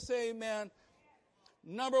 Can you say amen?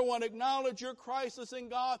 Number one, acknowledge your crisis in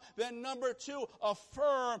God. Then number two,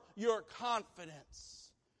 affirm your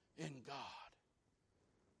confidence in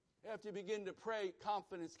God. After you begin to pray,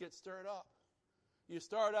 confidence gets stirred up. You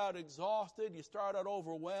start out exhausted. You start out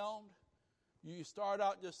overwhelmed. You start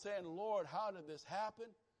out just saying, Lord, how did this happen?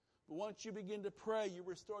 But once you begin to pray, you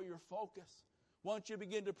restore your focus. Once you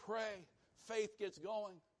begin to pray, faith gets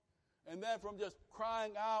going. And then from just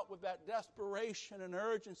crying out with that desperation and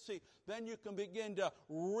urgency, then you can begin to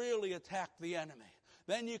really attack the enemy.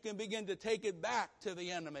 Then you can begin to take it back to the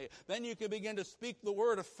enemy. Then you can begin to speak the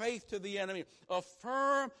word of faith to the enemy.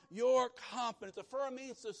 Affirm your confidence. Affirm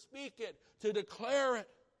means to speak it, to declare it,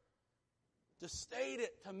 to state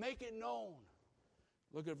it, to make it known.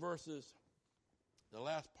 Look at the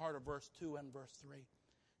last part of verse 2 and verse 3.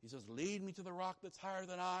 He says, lead me to the rock that's higher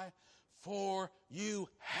than I, for you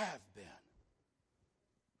have been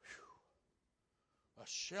a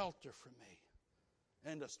shelter for me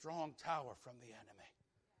and a strong tower from the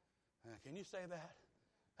enemy. Can you say that?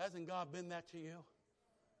 Hasn't God been that to you?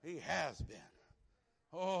 He has been.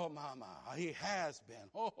 Oh, mama, He has been.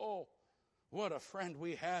 Oh, what a friend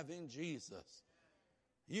we have in Jesus.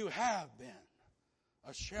 You have been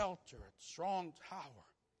a shelter, a strong tower.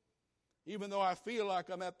 Even though I feel like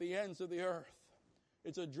I'm at the ends of the earth,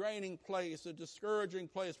 it's a draining place, a discouraging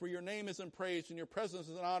place where your name isn't praised and your presence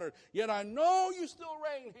isn't honored. Yet I know you still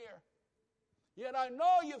reign here. Yet I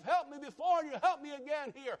know you've helped me before and you help me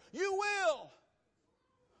again here. You will.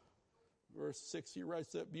 Verse 6, he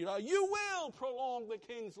writes that, you will prolong the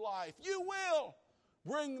king's life. You will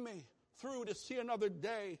bring me through to see another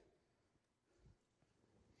day.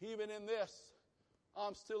 Even in this,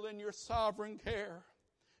 I'm still in your sovereign care.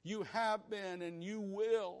 You have been and you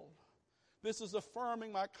will. This is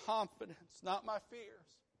affirming my confidence, not my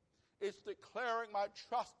fears. It's declaring my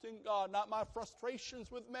trust in God, not my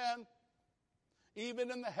frustrations with men.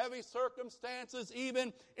 Even in the heavy circumstances,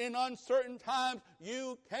 even in uncertain times,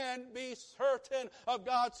 you can be certain of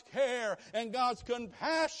God's care and God's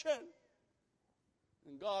compassion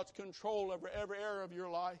and God's control over every area of your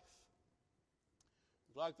life.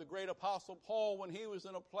 Like the great apostle Paul, when he was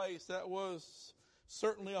in a place that was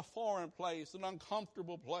certainly a foreign place, an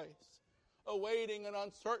uncomfortable place, awaiting an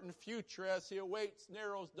uncertain future as he awaits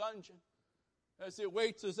Nero's dungeon, as he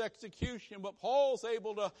awaits his execution. But Paul's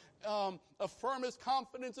able to affirm his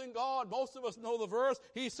confidence in God. Most of us know the verse.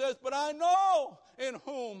 He says, but I know in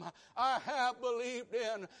whom I have believed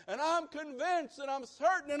in. And I'm convinced and I'm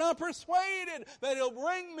certain and I'm persuaded that he'll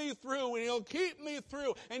bring me through and he'll keep me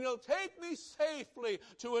through and he'll take me safely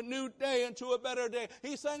to a new day and to a better day.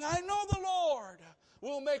 He's saying, I know the Lord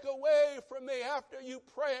will make a way for me. After you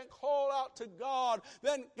pray and call out to God,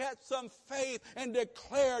 then get some faith and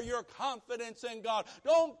declare your confidence in God.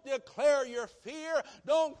 Don't declare your fear.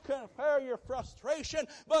 Don't declare your frustration,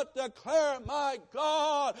 but declare, my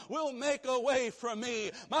God will make a way for me.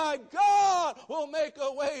 My God will make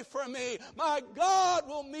a way for me. My God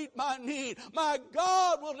will meet my need. My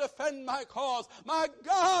God will defend my cause. My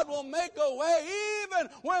God will make a way even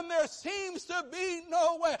when there seems to be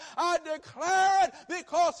no way. I declare it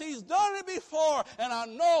because he's done it before, and I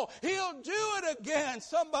know he'll do it again.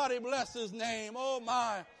 Somebody bless his name. Oh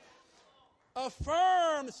my.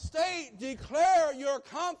 Affirm, state, declare your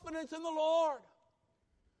confidence in the Lord.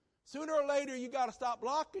 Sooner or later, you got to stop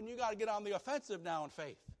blocking. You got to get on the offensive now in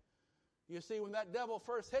faith. You see, when that devil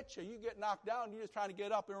first hits you, you get knocked down, you're just trying to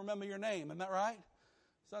get up and remember your name. Isn't that right?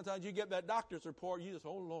 Sometimes you get that doctor's report, you just,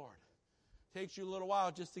 oh Lord. Takes you a little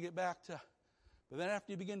while just to get back to, but then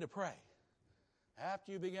after you begin to pray,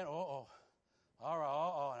 after you begin, all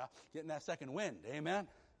right, getting that second wind, amen?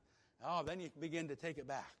 Oh, then you begin to take it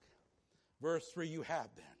back. Verse 3, you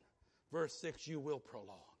have been. Verse 6, you will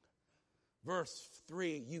prolong. Verse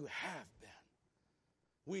 3, you have been.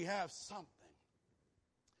 We have something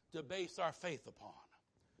to base our faith upon.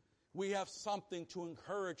 We have something to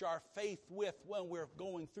encourage our faith with when we're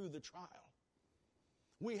going through the trial.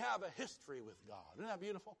 We have a history with God. Isn't that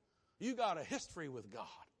beautiful? You got a history with God.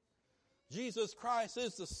 Jesus Christ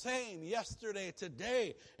is the same yesterday,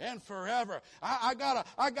 today, and forever. I got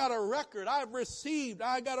a record I've received.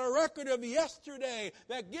 I got a record of yesterday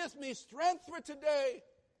that gives me strength for today.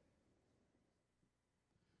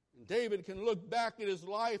 And David can look back at his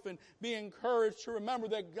life and be encouraged to remember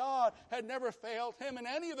that God had never failed him in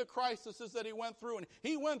any of the crises that he went through. And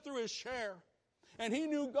he went through his share. And he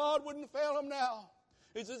knew God wouldn't fail him now.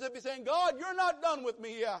 It's as if he's saying, God, you're not done with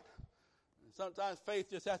me yet. Sometimes faith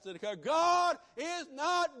just has to declare, God is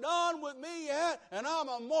not done with me yet, and I'm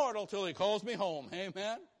immortal till he calls me home.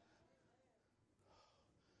 Amen?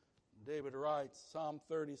 David writes, Psalm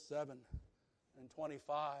 37 and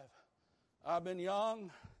 25, I've been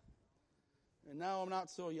young, and now I'm not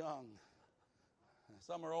so young.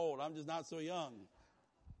 Some are old, I'm just not so young.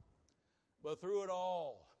 But through it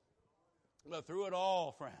all,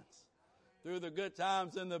 friends, through the good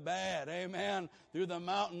times and the bad, amen, through the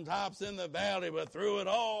mountaintops and the valley, but through it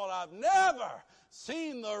all, I've never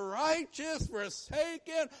seen the righteous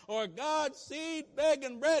forsaken or God's seed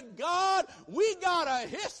begging bread. God, we got a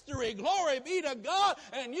history, glory be to God,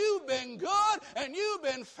 and you've been good, and you've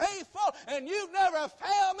been faithful, and you've never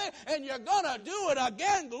failed me, and you're going to do it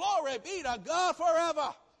again, glory be to God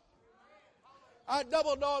forever. I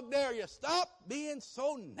double dog dare you, stop being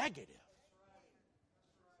so negative.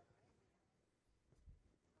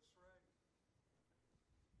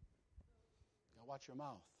 Watch your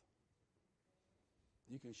mouth.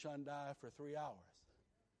 You can shun die for 3 hours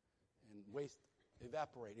and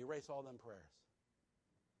erase all them prayers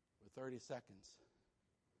for 30 seconds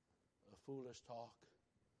of foolish talk,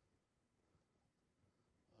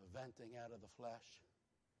 of venting out of the flesh.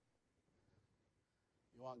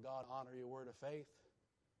 You want God to honor your word of faith?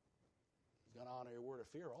 He's going to honor your word of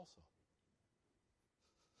fear also.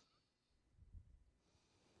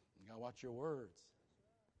 You got to watch your words.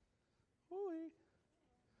 Ooh-wee.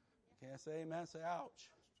 You can't say amen, say ouch.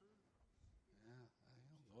 Yeah,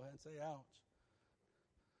 go ahead and say ouch.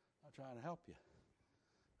 I'm trying to help you.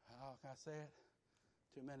 How can I say it?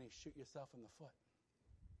 Too many shoot yourself in the foot.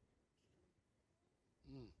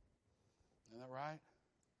 Isn't that right?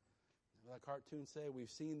 That cartoon say, we've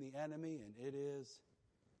seen the enemy and it is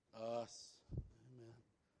us. Amen.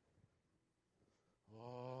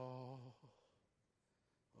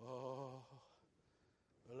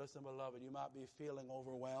 But listen, beloved, you might be feeling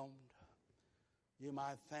overwhelmed. You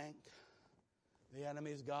might think the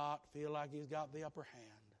enemy's feel like he's got the upper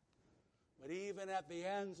hand. But even at the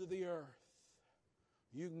ends of the earth,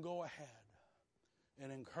 you can go ahead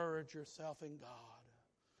and encourage yourself in God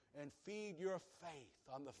and feed your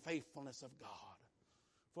faith on the faithfulness of God.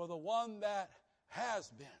 For the one that has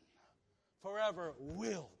been, forever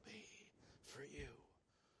will be for you.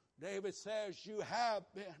 David says, you have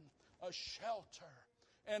been a shelter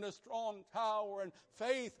and a strong tower, and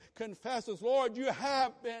faith confesses, Lord, you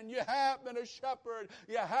have been a shepherd,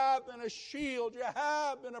 you have been a shield, you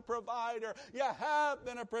have been a provider, you have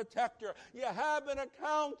been a protector, you have been a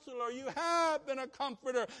counselor, you have been a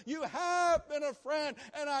comforter, you have been a friend,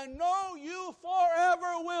 and I know you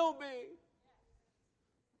forever will be.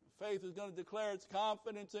 Faith is going to declare its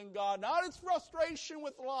confidence in God, not its frustration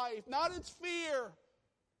with life, not its fear.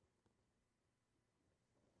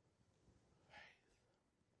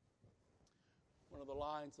 One of the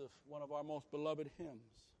lines of one of our most beloved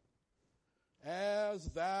hymns. As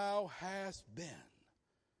thou hast been,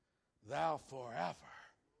 thou forever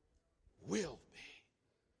will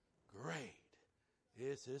be. Great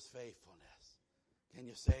is his faithfulness. Can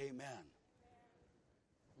you say amen?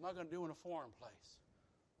 What am I going to do in a foreign place?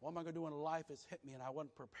 What am I going to do when life has hit me and I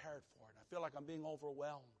wasn't prepared for it? I feel like I'm being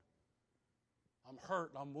overwhelmed. I'm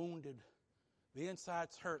hurt. I'm wounded. The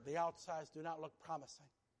insides hurt. The outsides do not look promising.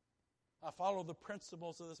 I follow the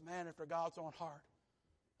principles of this man after God's own heart.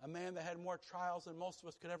 A man that had more trials than most of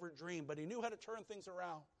us could ever dream, but he knew how to turn things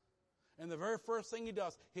around. And the very first thing he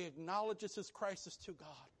does, he acknowledges his crisis to God.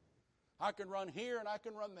 I can run here and I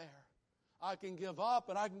can run there. I can give up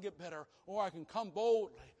and I can get better, or I can come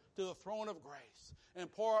boldly to the throne of grace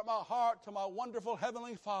and pour out my heart to my wonderful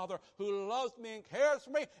Heavenly Father who loves me and cares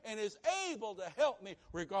for me and is able to help me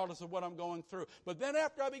regardless of what I'm going through. But then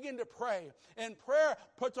after I begin to pray, and prayer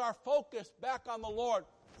puts our focus back on the Lord,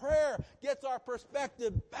 prayer gets our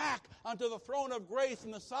perspective back onto the throne of grace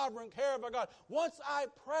and the sovereign care of our God. Once I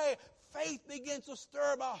pray, faith begins to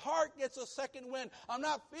stir. My heart gets a second wind. I'm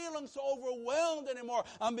not feeling so overwhelmed anymore.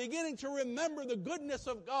 I'm beginning to remember the goodness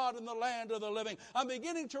of God in the land of the living. I'm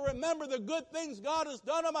beginning to remember the good things God has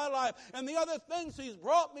done in my life and the other things He's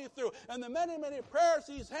brought me through and the many, many prayers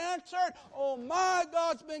He's answered. Oh my,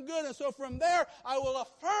 God's been good. And so from there, I will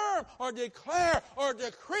affirm or declare or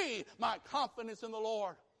decree my confidence in the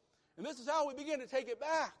Lord. And this is how we begin to take it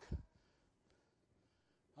back.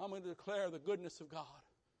 I'm going to declare the goodness of God.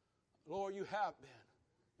 Lord, you have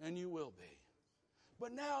been, and you will be.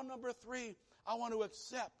 But now, number 3, I want to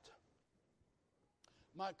accept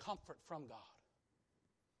my comfort from God.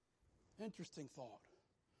 Interesting thought.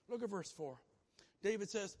 Look at verse 4. David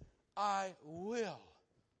says, I will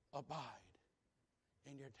abide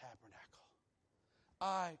in your tabernacle.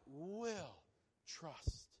 I will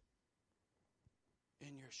trust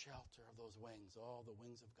in your shelter of those wings, all the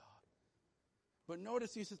wings of God. But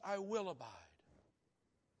notice he says, I will abide.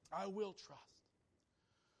 I will trust.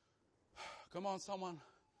 Come on, someone.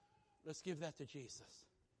 Let's give that to Jesus.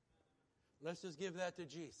 Let's just give that to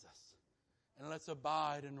Jesus. And let's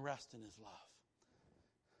abide and rest in His love.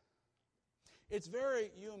 It's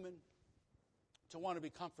very human to want to be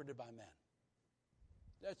comforted by men.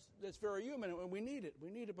 That's very human, and we need it. We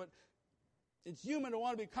need it, but it's human to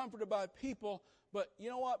want to be comforted by people. But you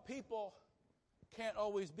know what? People can't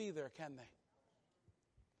always be there, can they?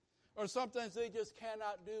 Or sometimes they just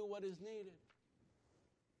cannot do what is needed.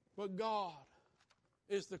 But God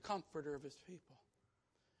is the comforter of His people.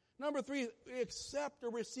 Number 3, accept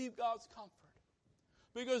or receive God's comfort.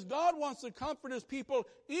 Because God wants to comfort His people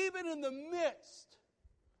even in the midst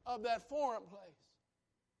of that foreign place.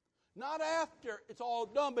 Not after it's all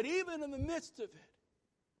done, but even in the midst of it.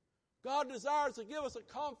 God desires to give us a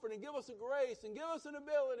comfort and give us a grace and give us an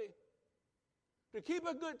ability to keep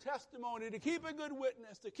a good testimony, to keep a good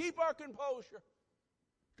witness, to keep our composure,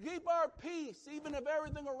 to keep our peace, even if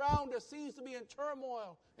everything around us seems to be in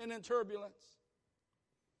turmoil and in turbulence.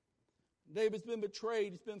 David's been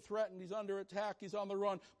betrayed, he's been threatened, he's under attack, he's on the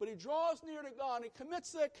run, but he draws near to God, and he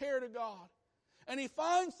commits that care to God. And he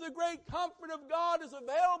finds the great comfort of God is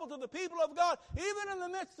available to the people of God, even in the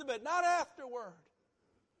midst of it, not afterward.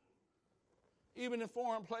 Even in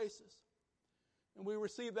foreign places. And we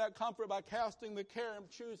receive that comfort by casting the care and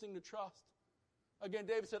choosing to trust. Again,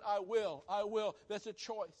 David said, I will. That's a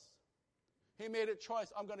choice. He made a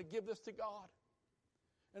choice. I'm going to give this to God.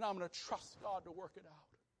 And I'm going to trust God to work it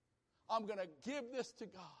out. I'm going to give this to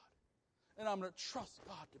God. And I'm going to trust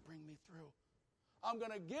God to bring me through. I'm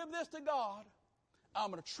going to give this to God.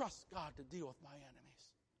 I'm going to trust God to deal with my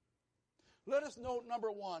enemies. Let us note,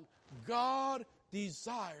 number 1, God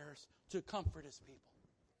desires to comfort His people.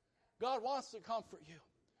 God wants to comfort you.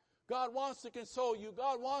 God wants to console you.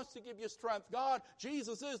 God wants to give you strength.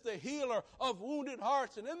 Jesus is the healer of wounded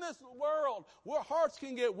hearts. And in this world, where hearts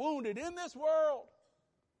can get wounded, in this world,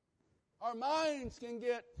 our minds can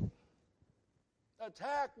get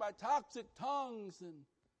attacked by toxic tongues and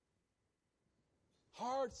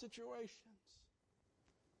hard situations.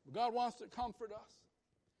 But God wants to comfort us.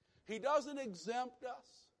 He doesn't exempt us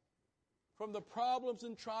from the problems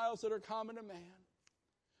and trials that are common to man.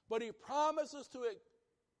 But He promises to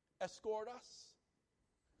escort us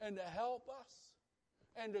and to help us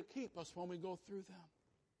and to keep us when we go through them.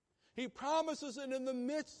 He promises that in the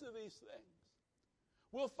midst of these things,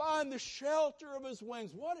 we'll find the shelter of His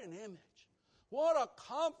wings. What an image. What a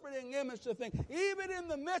comforting image to think. Even in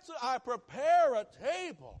the midst of, I prepare a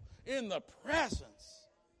table in the presence,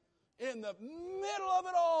 in the middle of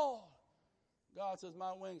it all. God says,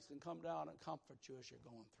 my wings can come down and comfort you as you're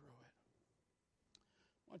going through it.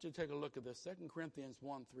 I want you to take a look at this. 2 Corinthians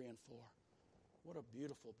 1, 3, and 4. What a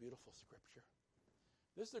beautiful, beautiful scripture.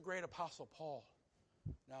 This is the great Apostle Paul.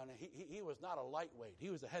 Now, he was not a lightweight. He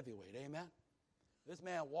was a heavyweight. Amen? This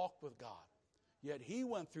man walked with God. Yet he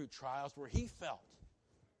went through trials where he felt,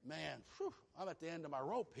 man, I'm at the end of my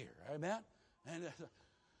rope here. Amen?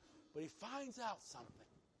 But he finds out something.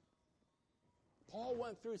 Paul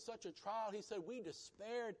went through such a trial, he said, we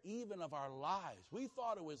despaired even of our lives. We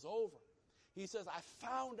thought it was over. He says, I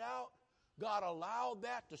found out God allowed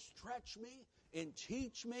that to stretch me and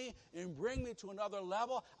teach me and bring me to another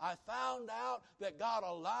level. I found out that God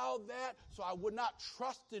allowed that so I would not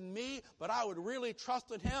trust in me, but I would really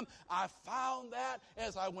trust in Him. I found that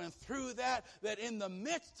as I went through that in the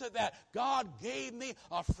midst of that, God gave me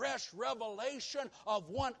a fresh revelation of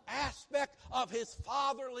one aspect of His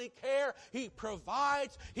fatherly care. He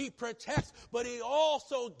provides, He protects, but He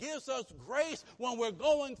also gives us grace when we're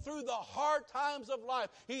going through the hard times of life.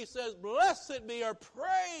 He says, blessed be or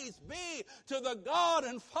praise be to the God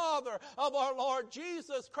and Father of our Lord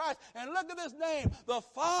Jesus Christ. And look at this name, the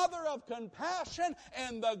Father of compassion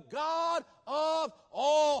and the God of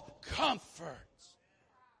all comfort.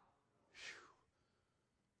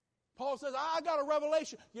 Paul says, I got a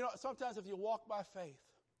revelation. You know, sometimes if you walk by faith,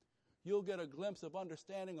 you'll get a glimpse of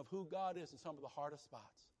understanding of who God is in some of the hardest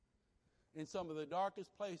spots. In some of the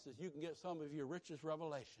darkest places, you can get some of your richest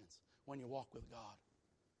revelations when you walk with God.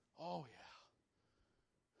 Oh, yeah.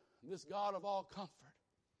 This God of all comfort.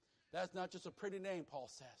 That's not just a pretty name, Paul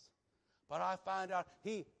says. But I find out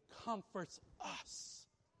He comforts us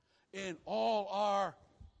in all our,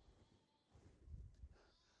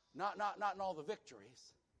 not in all the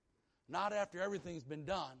victories, not after everything's been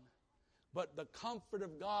done, but the comfort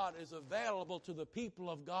of God is available to the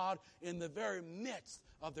people of God in the very midst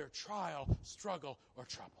of their trial, struggle, or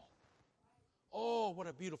trouble. Oh, what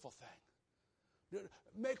a beautiful thing.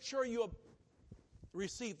 Make sure you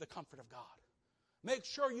receive the comfort of God. Make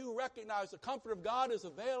sure you recognize the comfort of God is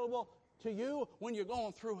available to you when you're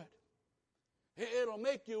going through it. It'll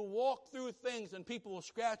make you walk through things and people will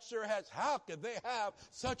scratch their heads. How could they have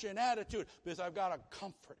such an attitude? Because I've got a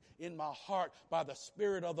comfort in my heart by the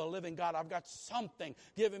Spirit of the living God. I've got something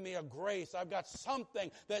giving me a grace. I've got something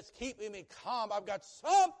that's keeping me calm. I've got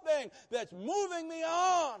something that's moving me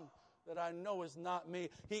on that I know is not me.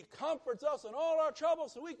 He comforts us in all our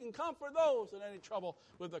troubles so we can comfort those in any trouble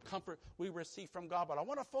with the comfort we receive from God. But I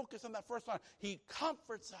want to focus on that first line. He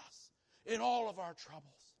comforts us in all of our troubles.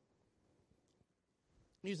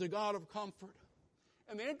 He's a God of comfort.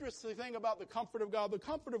 And the interesting thing about the comfort of God,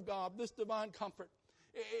 this divine comfort,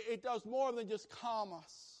 it does more than just calm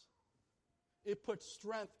us. It puts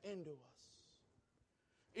strength into us.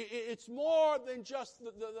 It's more than just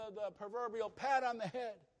the proverbial pat on the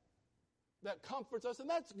head that comforts us, and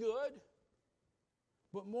that's good.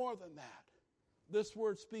 But more than that, this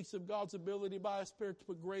word speaks of God's ability by His Spirit to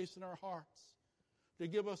put grace in our hearts, to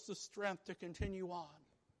give us the strength to continue on,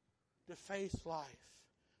 to face life,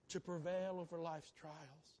 to prevail over life's trials.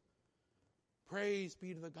 Praise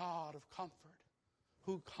be to the God of comfort,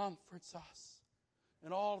 who comforts us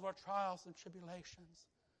in all of our trials and tribulations.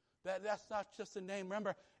 That's not just a name.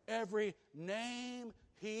 Remember, every name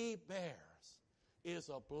He bears is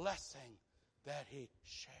a blessing that He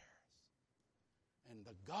shares. And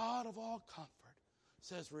the God of all comfort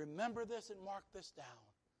says, remember this and mark this down.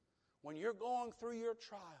 When you're going through your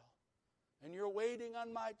trial, and you're waiting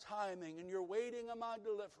on my timing, and you're waiting on my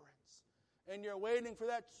deliverance, and you're waiting for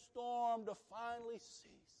that storm to finally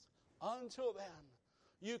cease, until then,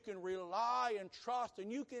 you can rely and trust,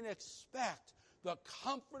 and you can expect the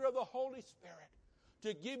comfort of the Holy Spirit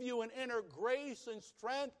to give you an inner grace and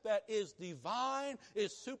strength that is divine,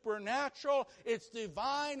 is supernatural, it's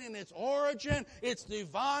divine in its origin, it's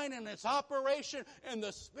divine in its operation, and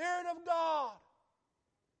the Spirit of God.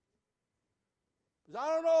 I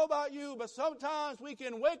don't know about you, but sometimes we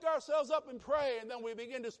can wake ourselves up and pray, and then we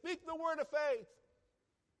begin to speak the word of faith.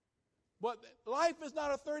 But life is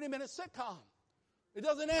not a 30-minute sitcom. It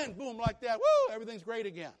doesn't end, boom, like that. Woo, everything's great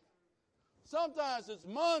again. Sometimes it's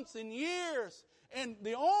months and years. And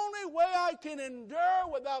the only way I can endure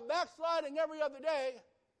without backsliding every other day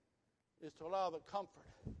is to allow the comfort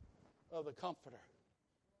of the Comforter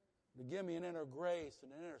to give me an inner grace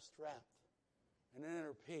and an inner strength and an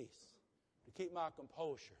inner peace, to keep my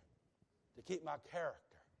composure, to keep my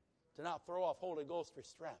character, to not throw off Holy Ghost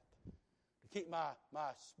restraint, to keep my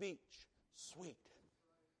speech sweet,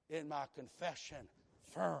 in my confession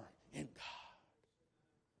firm in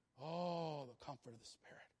God. Oh, the comfort of the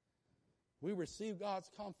Spirit. We receive God's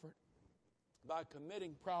comfort by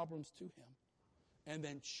committing problems to Him and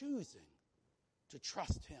then choosing to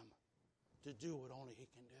trust Him to do what only He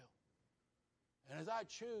can do. And as I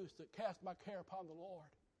choose to cast my care upon the Lord,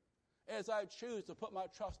 as I choose to put my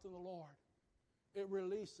trust in the Lord, it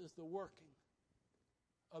releases the working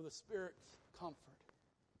of the Spirit's comfort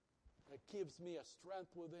that gives me a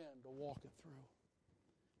strength within to walk it through.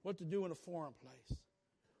 What to do in a foreign place.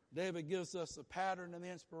 David gives us a pattern and the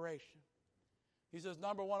inspiration. He says,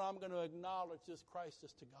 number one, I'm going to acknowledge this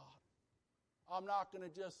crisis to God. I'm not going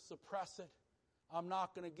to just suppress it. I'm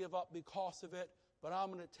not going to give up because of it, but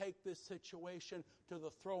I'm going to take this situation to the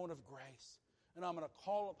throne of grace. And I'm going to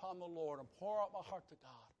call upon the Lord and pour out my heart to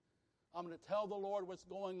God. I'm going to tell the Lord what's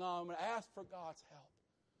going on. I'm going to ask for God's help.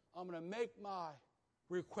 I'm going to make my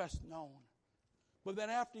request known. But then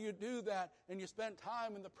after you do that and you spend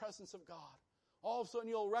time in the presence of God, all of a sudden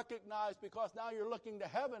you'll recognize, because now you're looking to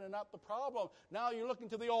heaven and not the problem. Now you're looking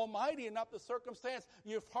to the Almighty and not the circumstance.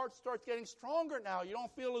 Your heart starts getting stronger now. You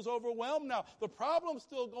don't feel as overwhelmed now. The problem's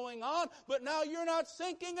still going on, but now you're not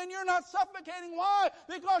sinking and you're not suffocating. Why?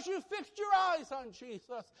 Because you fixed your eyes on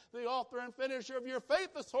Jesus, the author and finisher of your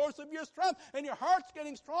faith, the source of your strength, and your heart's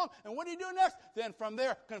getting strong. And what do you do next? Then from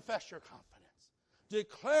there, confess your confidence.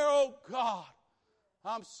 Declare, oh God,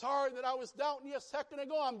 I'm sorry that I was doubting you a second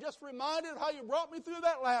ago. I'm just reminded of how you brought me through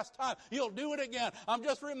that last time. You'll do it again. I'm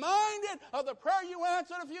just reminded of the prayer you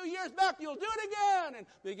answered a few years back. You'll do it again. And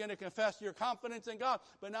begin to confess your confidence in God.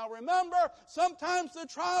 But now remember, sometimes the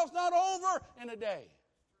trial's not over in a day.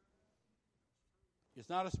 It's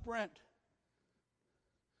not a sprint.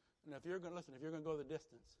 And if you're going to go the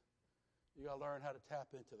distance, you got to learn how to tap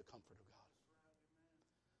into the comfort of God.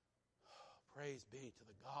 Praise be to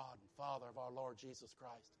the God and Father of our Lord Jesus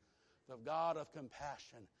Christ, the God of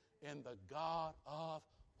compassion and the God of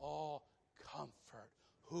all comfort,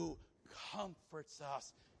 who comforts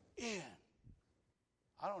us in.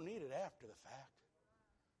 I don't need it after the fact.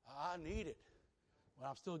 I need it when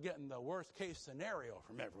I'm still getting the worst case scenario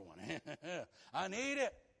from everyone. I need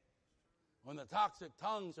it when the toxic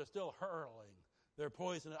tongues are still hurling their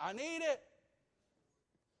poison. I need it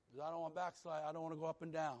because I don't want to backslide. I don't want to go up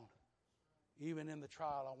and down. Even in the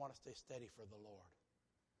trial, I want to stay steady for the Lord.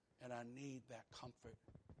 And I need that comfort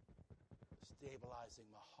stabilizing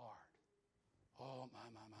my heart. Oh, my.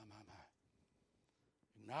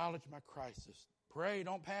 Acknowledge my crisis. Pray,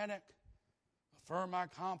 don't panic. Affirm my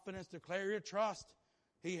confidence. Declare your trust.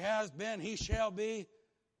 He has been, He shall be.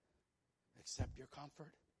 Accept your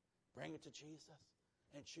comfort. Bring it to Jesus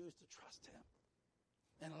and choose to trust Him.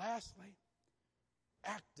 And lastly,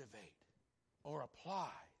 activate or apply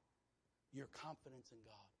your confidence in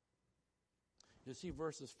God. You see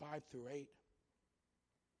verses 5 through 8.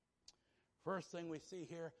 First thing we see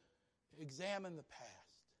here, examine the past.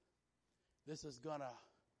 This is going to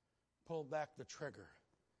pull back the trigger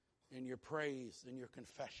in your praise and your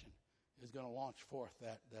confession. Is going to launch forth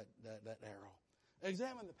that arrow.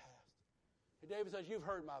 Examine the past. And David says, you've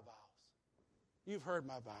heard my vows. You've heard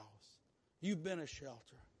my vows. You've been a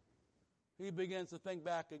shelter. He begins to think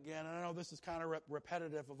back again. And I know this is kind of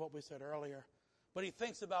repetitive of what we said earlier. But he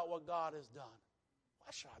thinks about what God has done.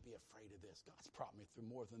 Why should I be afraid of this? God's brought me through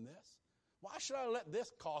more than this. Why should I let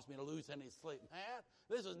this cause me to lose any sleep? Man,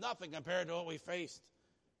 this is nothing compared to what we faced.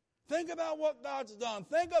 Think about what God's done.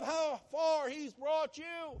 Think of how far He's brought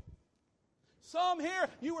you. Some here,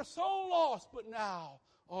 you were so lost, but now,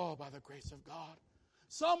 oh, by the grace of God.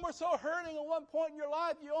 Some were so hurting at one point in your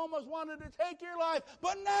life, you almost wanted to take your life.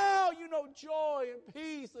 But now you know joy and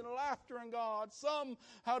peace and laughter in God. Some,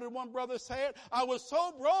 how did one brother say it? I was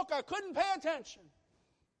so broke I couldn't pay attention.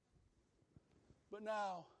 But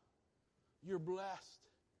now you're blessed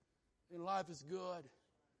and life is good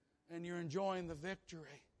and you're enjoying the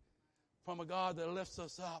victory from a God that lifts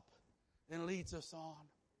us up and leads us on.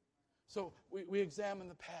 So we examine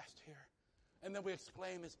the past here, and then we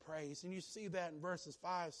exclaim His praise. And you see that in verses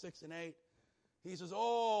 5, 6, and 8. He says,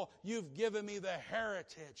 oh, you've given me the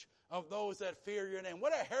heritage of those that fear your name.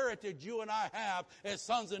 What a heritage you and I have as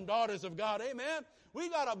sons and daughters of God. Amen. We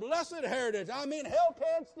got a blessed heritage. I mean, hell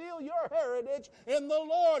can't steal your heritage in the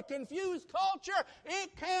Lord. Confused culture,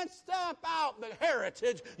 it can't stamp out the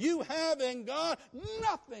heritage you have in God.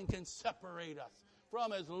 Nothing can separate us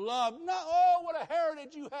from His love. Oh, what a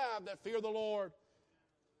heritage you have that fear the Lord.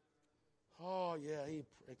 Oh, yeah, he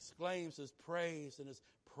exclaims His praise and His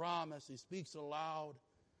promise. He speaks aloud,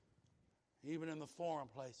 even in the foreign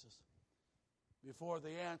places. Before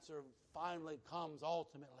the answer finally comes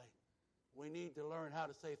ultimately, we need to learn how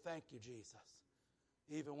to say, thank you, Jesus,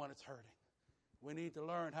 even when it's hurting. We need to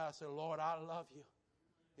learn how to say, Lord, I love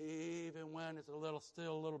you, even when it's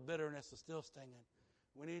still a little bitterness is still stinging.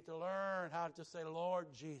 We need to learn how to just say, Lord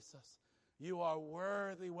Jesus, you are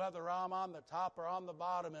worthy, whether I'm on the top or on the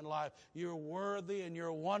bottom in life. You're worthy and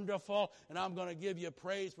you're wonderful, and I'm going to give you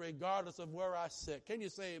praise regardless of where I sit. Can you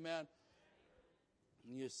say amen?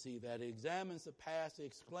 And you see that. He examines the past, he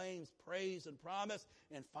exclaims praise and promise,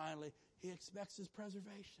 and finally, he expects His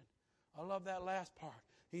preservation. I love that last part.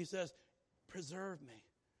 He says, preserve me.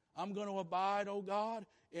 I'm going to abide, O God,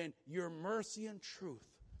 and your mercy and truth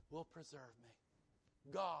will preserve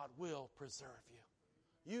me. God will preserve you.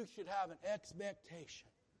 You should have an expectation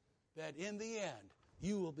that in the end,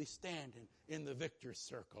 you will be standing in the victor's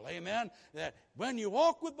circle. Amen? That when you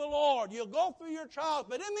walk with the Lord, you'll go through your trials,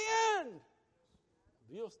 but in the end,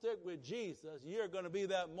 if you'll stick with Jesus, you're going to be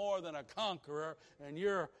that more than a conqueror, and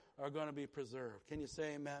you are going to be preserved. Can you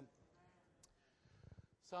say amen?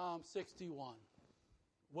 Psalm 61,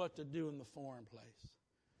 what to do in the foreign place.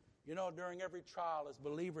 You know, during every trial, as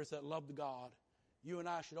believers that love God, you and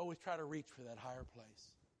I should always try to reach for that higher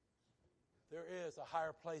place. There is a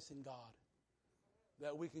higher place in God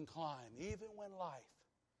that we can climb, even when life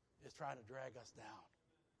is trying to drag us down.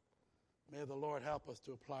 May the Lord help us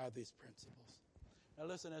to apply these principles. Now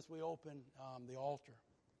listen, as we open the altar,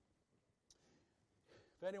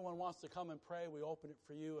 if anyone wants to come and pray, we open it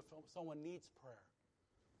for you. If someone needs prayer,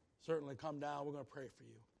 certainly come down. We're going to pray for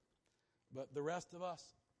you. But the rest of us,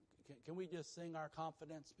 can we just sing our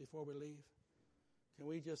confidence before we leave? Can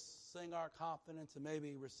we just sing our confidence and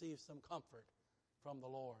maybe receive some comfort from the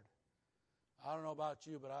Lord? I don't know about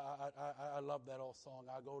you, but I love that old song.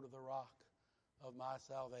 I go to the rock of my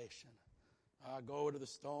salvation. I go to the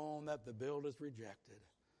stone that the builders rejected.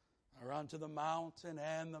 I run to the mountain,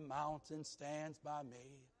 and the mountain stands by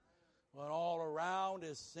me. When all around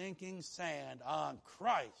is sinking sand, on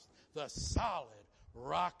Christ, the solid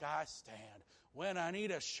rock I stand. When I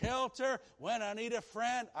need a shelter, when I need a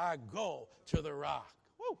friend, I go to the rock.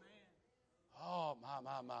 Woo. Oh,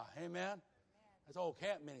 my. Amen. That's an old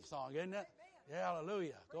camp meeting song, isn't it? Yeah,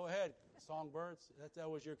 hallelujah. Go ahead, songbirds. That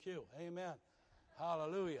was your cue. Amen.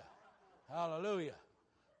 Hallelujah. Hallelujah.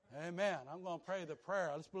 Amen. I'm going to pray the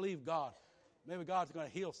prayer. Let's believe God. Maybe God's going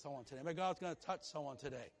to heal someone today. Maybe God's going to touch someone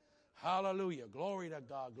today. Hallelujah. Glory to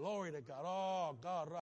God. Glory to God. Oh, God.